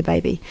you and the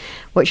baby,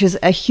 which is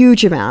a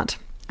huge amount.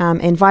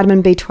 And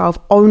vitamin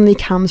B12 only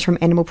comes from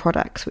animal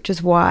products, which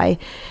is why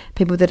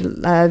people that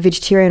are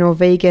vegetarian or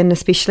vegan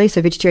especially,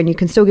 so vegetarian you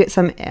can still get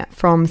some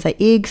from, say,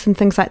 eggs and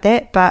things like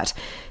that, but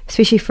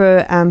especially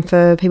for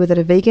people that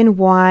are vegan,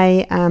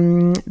 why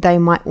they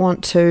might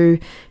want to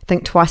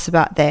think twice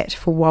about that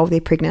for while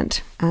they're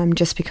pregnant,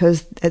 just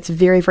because it's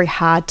very, very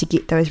hard to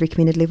get those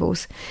recommended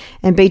levels.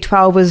 And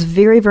B12 is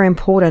very, very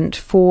important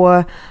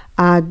for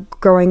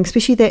growing,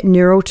 especially that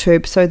neural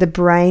tube, so the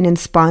brain and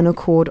spinal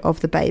cord of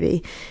the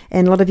baby.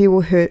 And a lot of you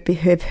will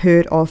have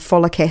heard of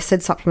folic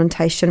acid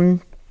supplementation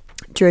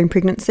during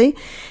pregnancy.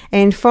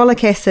 And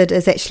folic acid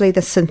is actually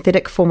the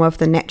synthetic form of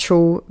the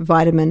natural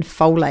vitamin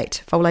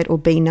folate or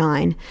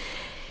B9.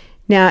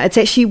 Now, it's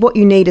actually what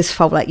you need is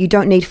folate. You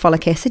don't need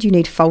folic acid, you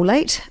need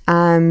folate.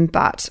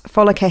 But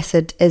folic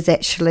acid is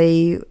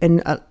actually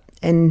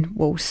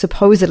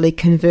supposedly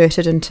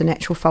converted into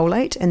natural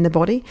folate in the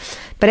body,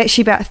 but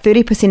actually about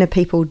 30% of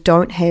people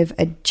don't have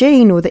a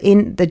gene or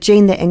the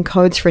gene that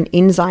encodes for an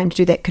enzyme to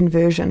do that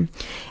conversion,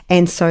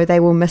 and so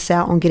they will miss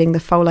out on getting the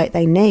folate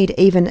they need,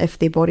 even if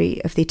they're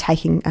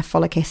taking a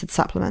folic acid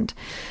supplement.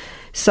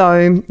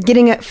 So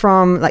getting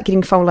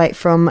folate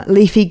from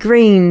leafy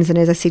greens, and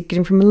as I said,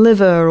 getting from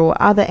liver or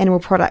other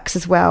animal products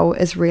as well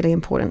is really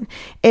important.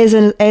 As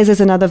is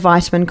another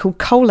vitamin called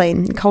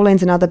choline.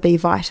 Choline's another B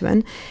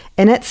vitamin,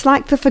 and it's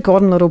like the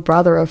forgotten little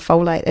brother of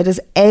folate. It is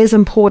as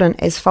important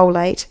as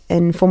folate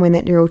in forming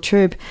that neural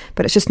tube,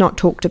 but it's just not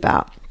talked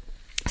about.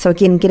 So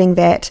again, getting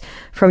that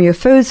from your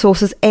food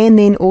sources, and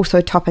then also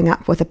topping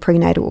up with a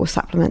prenatal or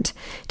supplement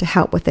to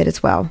help with that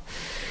as well.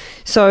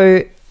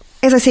 So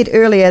as I said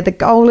earlier, the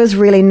goal is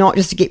really not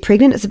just to get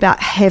pregnant, it's about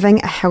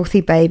having a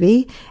healthy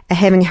baby,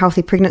 having a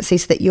healthy pregnancy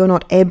so that you're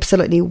not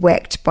absolutely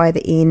whacked by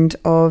the end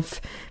of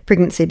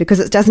pregnancy, because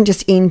it doesn't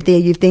just end there.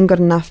 You've then got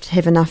to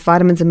have enough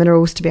vitamins and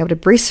minerals to be able to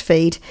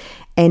breastfeed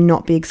and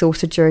not be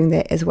exhausted during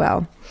that as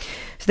well.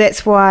 So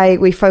that's why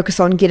we focus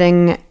on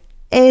getting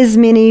as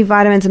many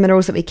vitamins and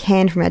minerals that we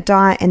can from our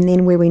diet, and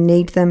then where we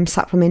need them,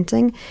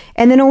 supplementing,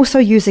 and then also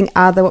using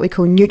other what we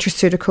call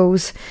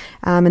nutraceuticals,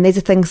 and these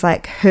are things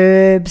like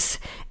herbs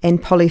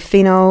and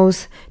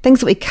polyphenols,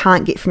 things that we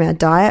can't get from our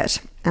diet.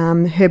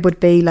 Herb would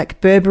be like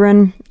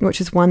berberine,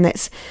 which is one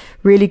that's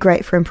really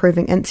great for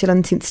improving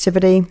insulin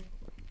sensitivity.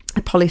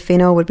 A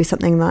polyphenol would be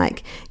something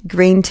like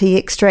green tea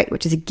extract,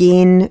 which is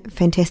again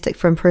fantastic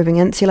for improving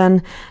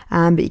insulin,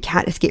 but you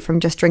can't just get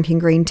from just drinking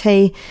green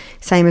tea.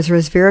 Same as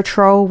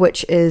resveratrol,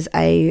 which is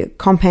a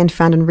compound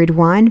found in red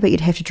wine, but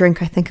you'd have to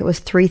drink, I think it was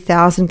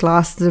 3,000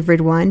 glasses of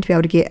red wine to be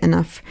able to get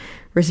enough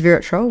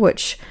resveratrol,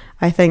 which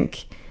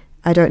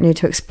I don't need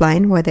to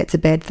explain why that's a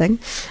bad thing.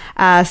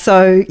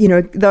 So,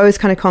 those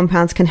kind of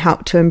compounds can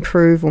help to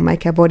improve or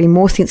make our body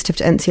more sensitive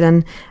to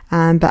insulin,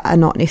 but are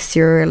not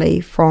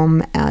necessarily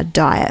from our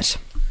diet.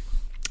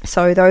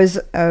 So those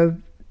are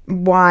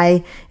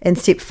why in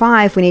step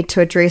 5 we need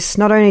to address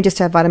not only just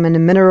our vitamin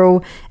and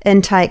mineral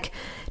intake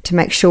to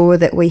make sure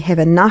that we have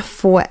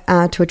enough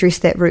to address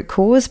that root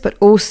cause, but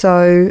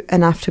also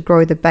enough to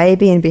grow the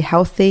baby and be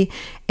healthy,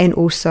 and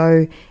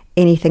also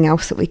anything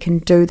else that we can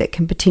do that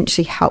can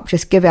potentially help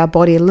just give our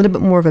body a little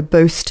bit more of a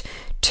boost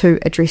to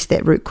address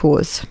that root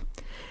cause.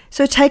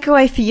 So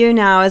takeaway for you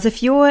now is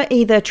if you're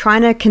either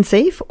trying to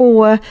conceive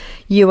or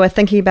you are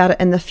thinking about it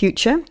in the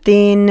future,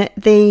 then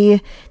the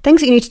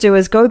things that you need to do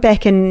is go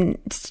back and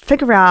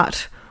figure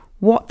out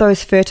what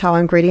those fertile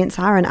ingredients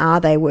are and are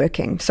they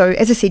working. So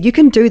as I said, you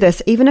can do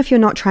this even if you're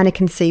not trying to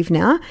conceive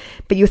now,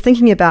 but you're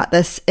thinking about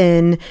this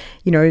in,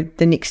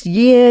 the next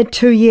year,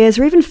 2 years,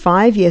 or even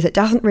 5 years. It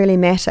doesn't really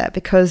matter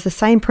because the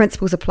same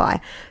principles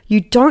apply.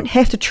 You don't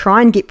have to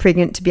try and get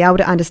pregnant to be able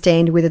to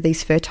understand whether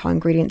these fertile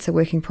ingredients are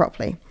working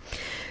properly.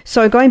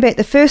 So going back,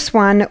 the first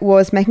one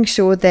was making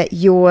sure that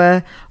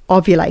you're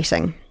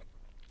ovulating,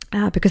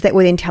 because that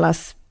will then tell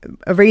us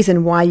a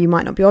reason why you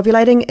might not be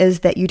ovulating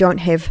is that you don't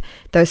have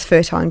those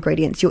fertile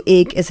ingredients. Your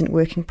egg isn't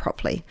working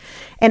properly.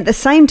 And at the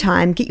same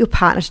time, get your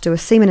partner to do a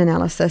semen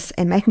analysis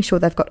and making sure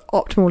they've got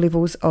optimal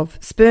levels of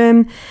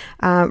sperm,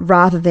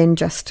 rather than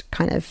just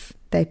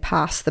they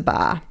pass the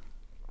bar.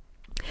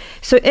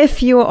 So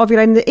if you're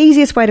ovulating, the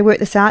easiest way to work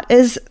this out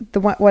is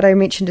what I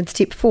mentioned in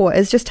step 4,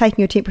 is just taking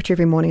your temperature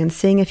every morning and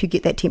seeing if you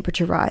get that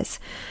temperature rise.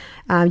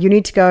 You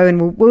need to go,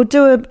 and we'll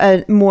do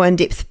a more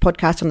in-depth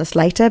podcast on this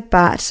later,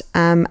 but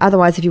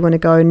otherwise, if you want to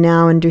go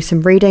now and do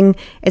some reading,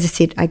 as I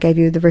said, I gave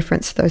you the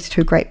reference to those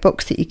 2 great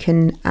books that you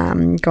can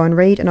go and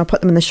read, and I'll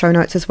put them in the show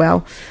notes as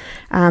well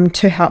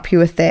to help you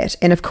with that.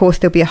 And of course,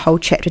 there'll be a whole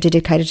chapter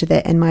dedicated to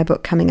that in my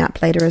book coming up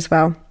later as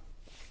well.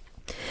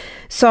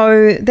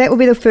 So that will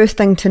be the first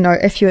thing to know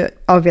if you're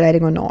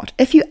ovulating or not.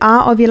 If you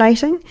are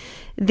ovulating,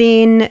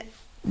 then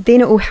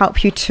it will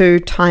help you to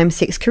time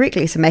sex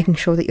correctly, so making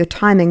sure that you're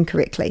timing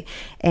correctly.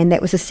 And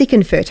that was the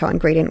second fertile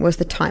ingredient, was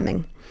the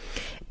timing.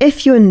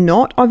 If you're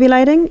not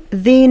ovulating,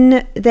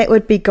 then that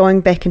would be going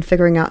back and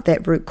figuring out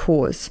that root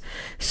cause.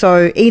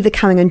 So either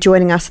coming and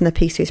joining us in the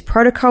PCOS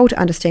protocol to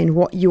understand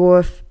what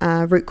your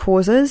root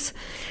cause is,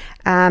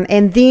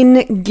 and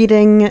then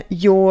getting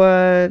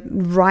your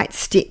right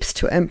steps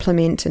to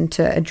implement and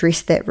to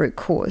address that root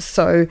cause.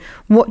 So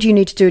what do you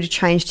need to do to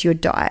change to your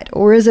diet?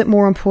 Or is it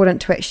more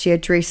important to actually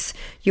address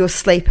your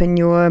sleep and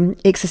your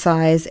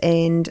exercise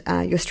and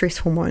your stress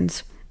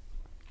hormones?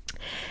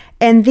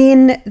 And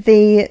then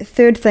the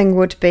third thing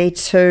would be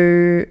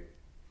to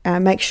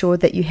make sure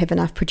that you have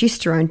enough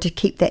progesterone to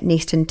keep that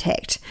nest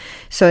intact.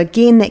 So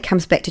again, that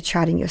comes back to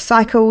charting your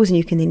cycles, and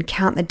you can then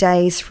count the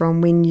days from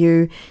when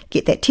you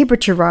get that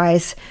temperature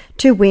rise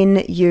to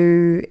when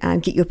you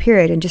get your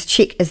period, and just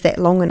check, is that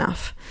long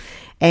enough?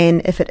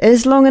 And if it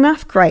is long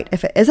enough, great.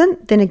 If it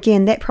isn't, then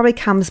again, that probably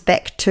comes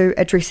back to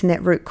addressing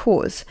that root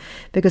cause.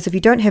 Because if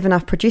you don't have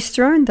enough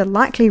progesterone, the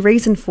likely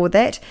reason for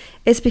that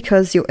is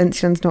because your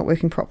insulin's not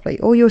working properly,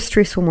 or your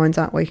stress hormones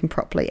aren't working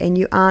properly, and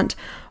you aren't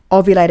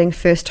ovulating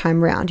first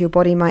time round. Your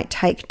body might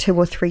take 2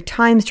 or 3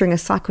 times during a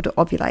cycle to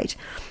ovulate,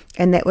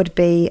 and that would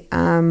be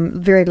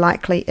very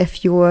likely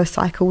if your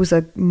cycles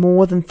are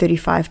more than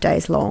 35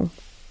 days long.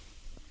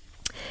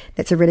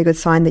 That's a really good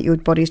sign that your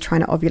body's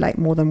trying to ovulate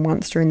more than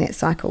once during that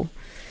cycle.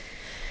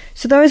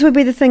 So those would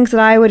be the things that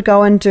I would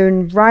go and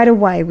do right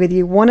away, whether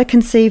you want to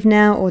conceive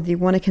now or you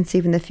want to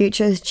conceive in the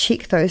future, is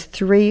check those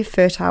 3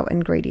 fertile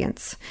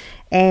ingredients.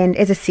 And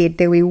as I said,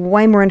 there will be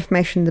way more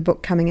information in the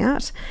book coming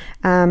out.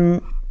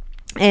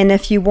 And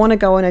if you want to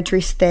go and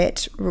address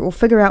that, or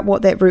figure out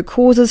what that root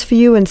cause is for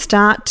you and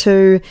start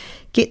to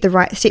get the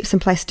right steps in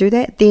place to do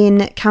that,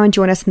 then come and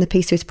join us in the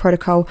PCOS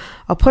protocol.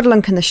 I'll put a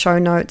link in the show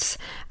notes.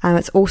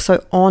 It's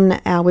also on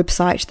our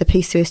website,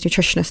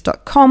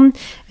 thepcosnutritionist.com.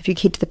 If you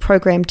head to the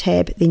program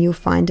tab, then you'll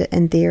find it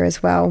in there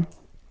as well.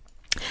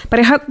 But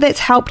I hope that's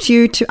helped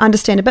you to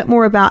understand a bit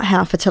more about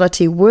how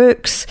fertility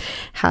works,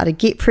 how to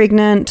get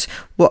pregnant,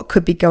 what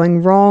could be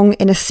going wrong,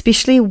 and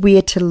especially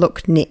where to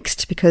look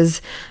next.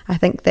 Because I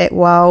think that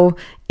while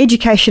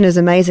education is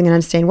amazing and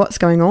understand what's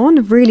going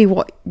on, really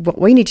what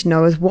we need to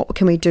know is, what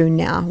can we do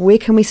now? Where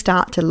can we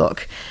start to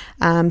look?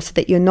 So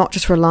that you're not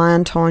just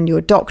reliant on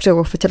your doctor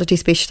or fertility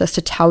specialist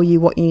to tell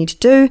you what you need to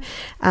do,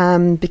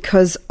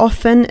 because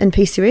often in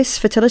PCOS,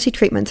 fertility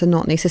treatments are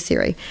not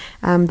necessary.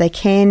 They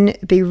can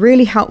be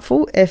really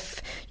helpful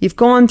if you've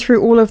gone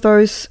through all of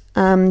those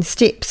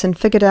steps and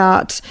figured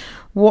out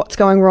what's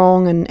going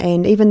wrong,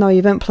 and even though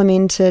you've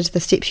implemented the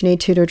steps you need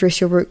to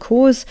address your root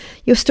cause,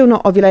 you're still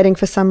not ovulating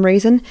for some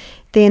reason,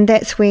 then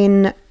that's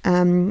when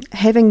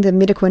having the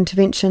medical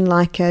intervention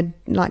like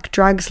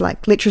drugs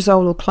like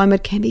letrozole or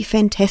Clomid can be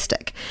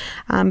fantastic.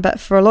 But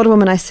for a lot of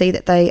women, I see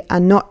that they are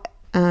not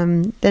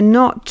they're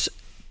not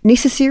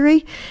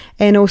necessary,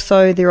 and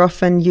also they're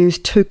often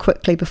used too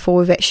quickly before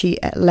we've actually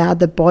allowed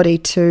the body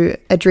to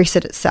address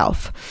it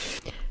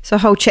itself. So a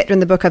whole chapter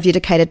in the book I've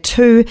dedicated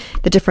to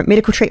the different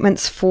medical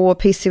treatments for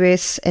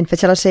PCOS and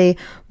fertility,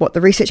 what the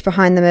research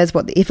behind them is,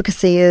 what the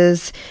efficacy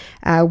is,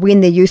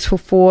 when they're useful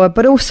for,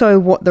 but also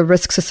what the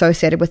risks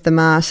associated with them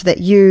are, so that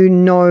you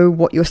know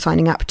what you're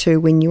signing up to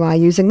when you are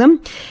using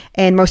them.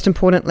 And most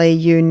importantly,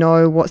 you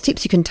know what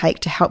steps you can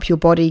take to help your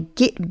body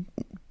get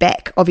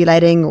back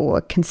ovulating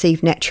or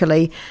conceive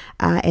naturally,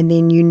 and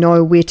then you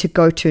know where to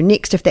go to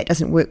next if that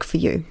doesn't work for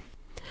you.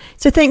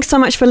 So thanks so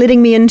much for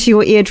letting me into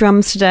your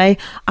eardrums today.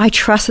 I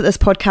trust that this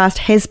podcast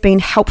has been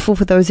helpful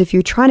for those of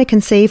you trying to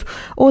conceive,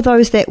 or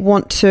those that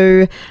want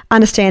to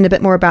understand a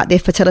bit more about their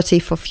fertility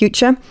for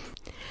future.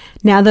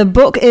 Now, the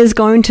book is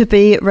going to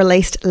be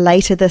released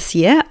later this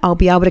year. I'll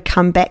be able to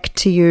come back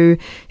to you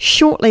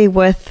shortly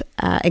with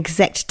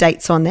exact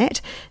dates on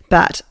that.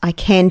 but I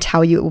can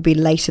tell you it will be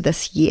later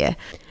this year.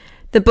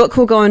 The book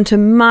will go into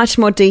much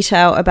more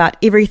detail about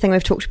everything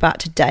we've talked about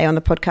today on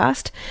the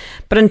podcast.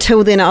 But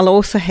until then, I'll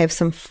also have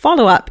some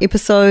follow-up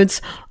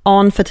episodes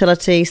on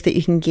fertility so that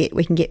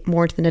we can get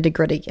more into the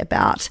nitty-gritty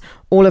about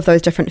all of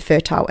those different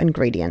fertile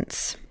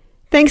ingredients.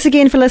 Thanks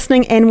again for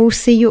listening, and we'll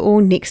see you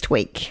all next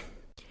week.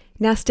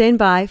 Now stand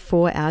by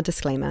for our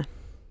disclaimer.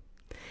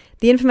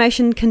 The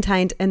information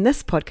contained in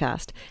this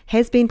podcast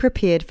has been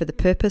prepared for the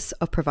purpose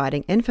of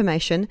providing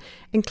information,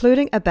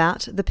 including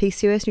about the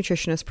PCOS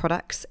nutritionist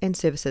products and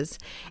services,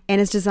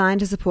 and is designed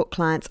to support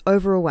clients'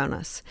 overall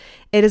wellness.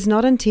 It is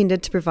not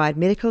intended to provide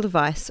medical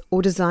advice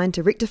or designed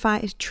to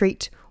rectify,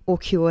 treat, or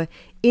cure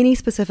any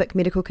specific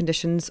medical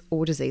conditions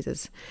or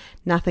diseases.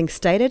 Nothing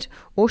stated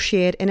or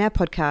shared in our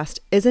podcast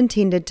is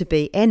intended to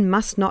be and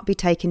must not be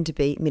taken to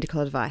be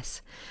medical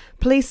advice.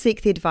 Please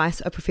seek the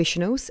advice of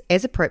professionals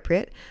as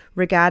appropriate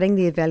regarding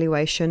the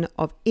evaluation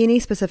of any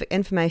specific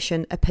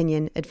information,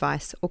 opinion,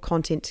 advice, or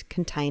content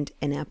contained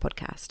in our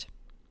podcast.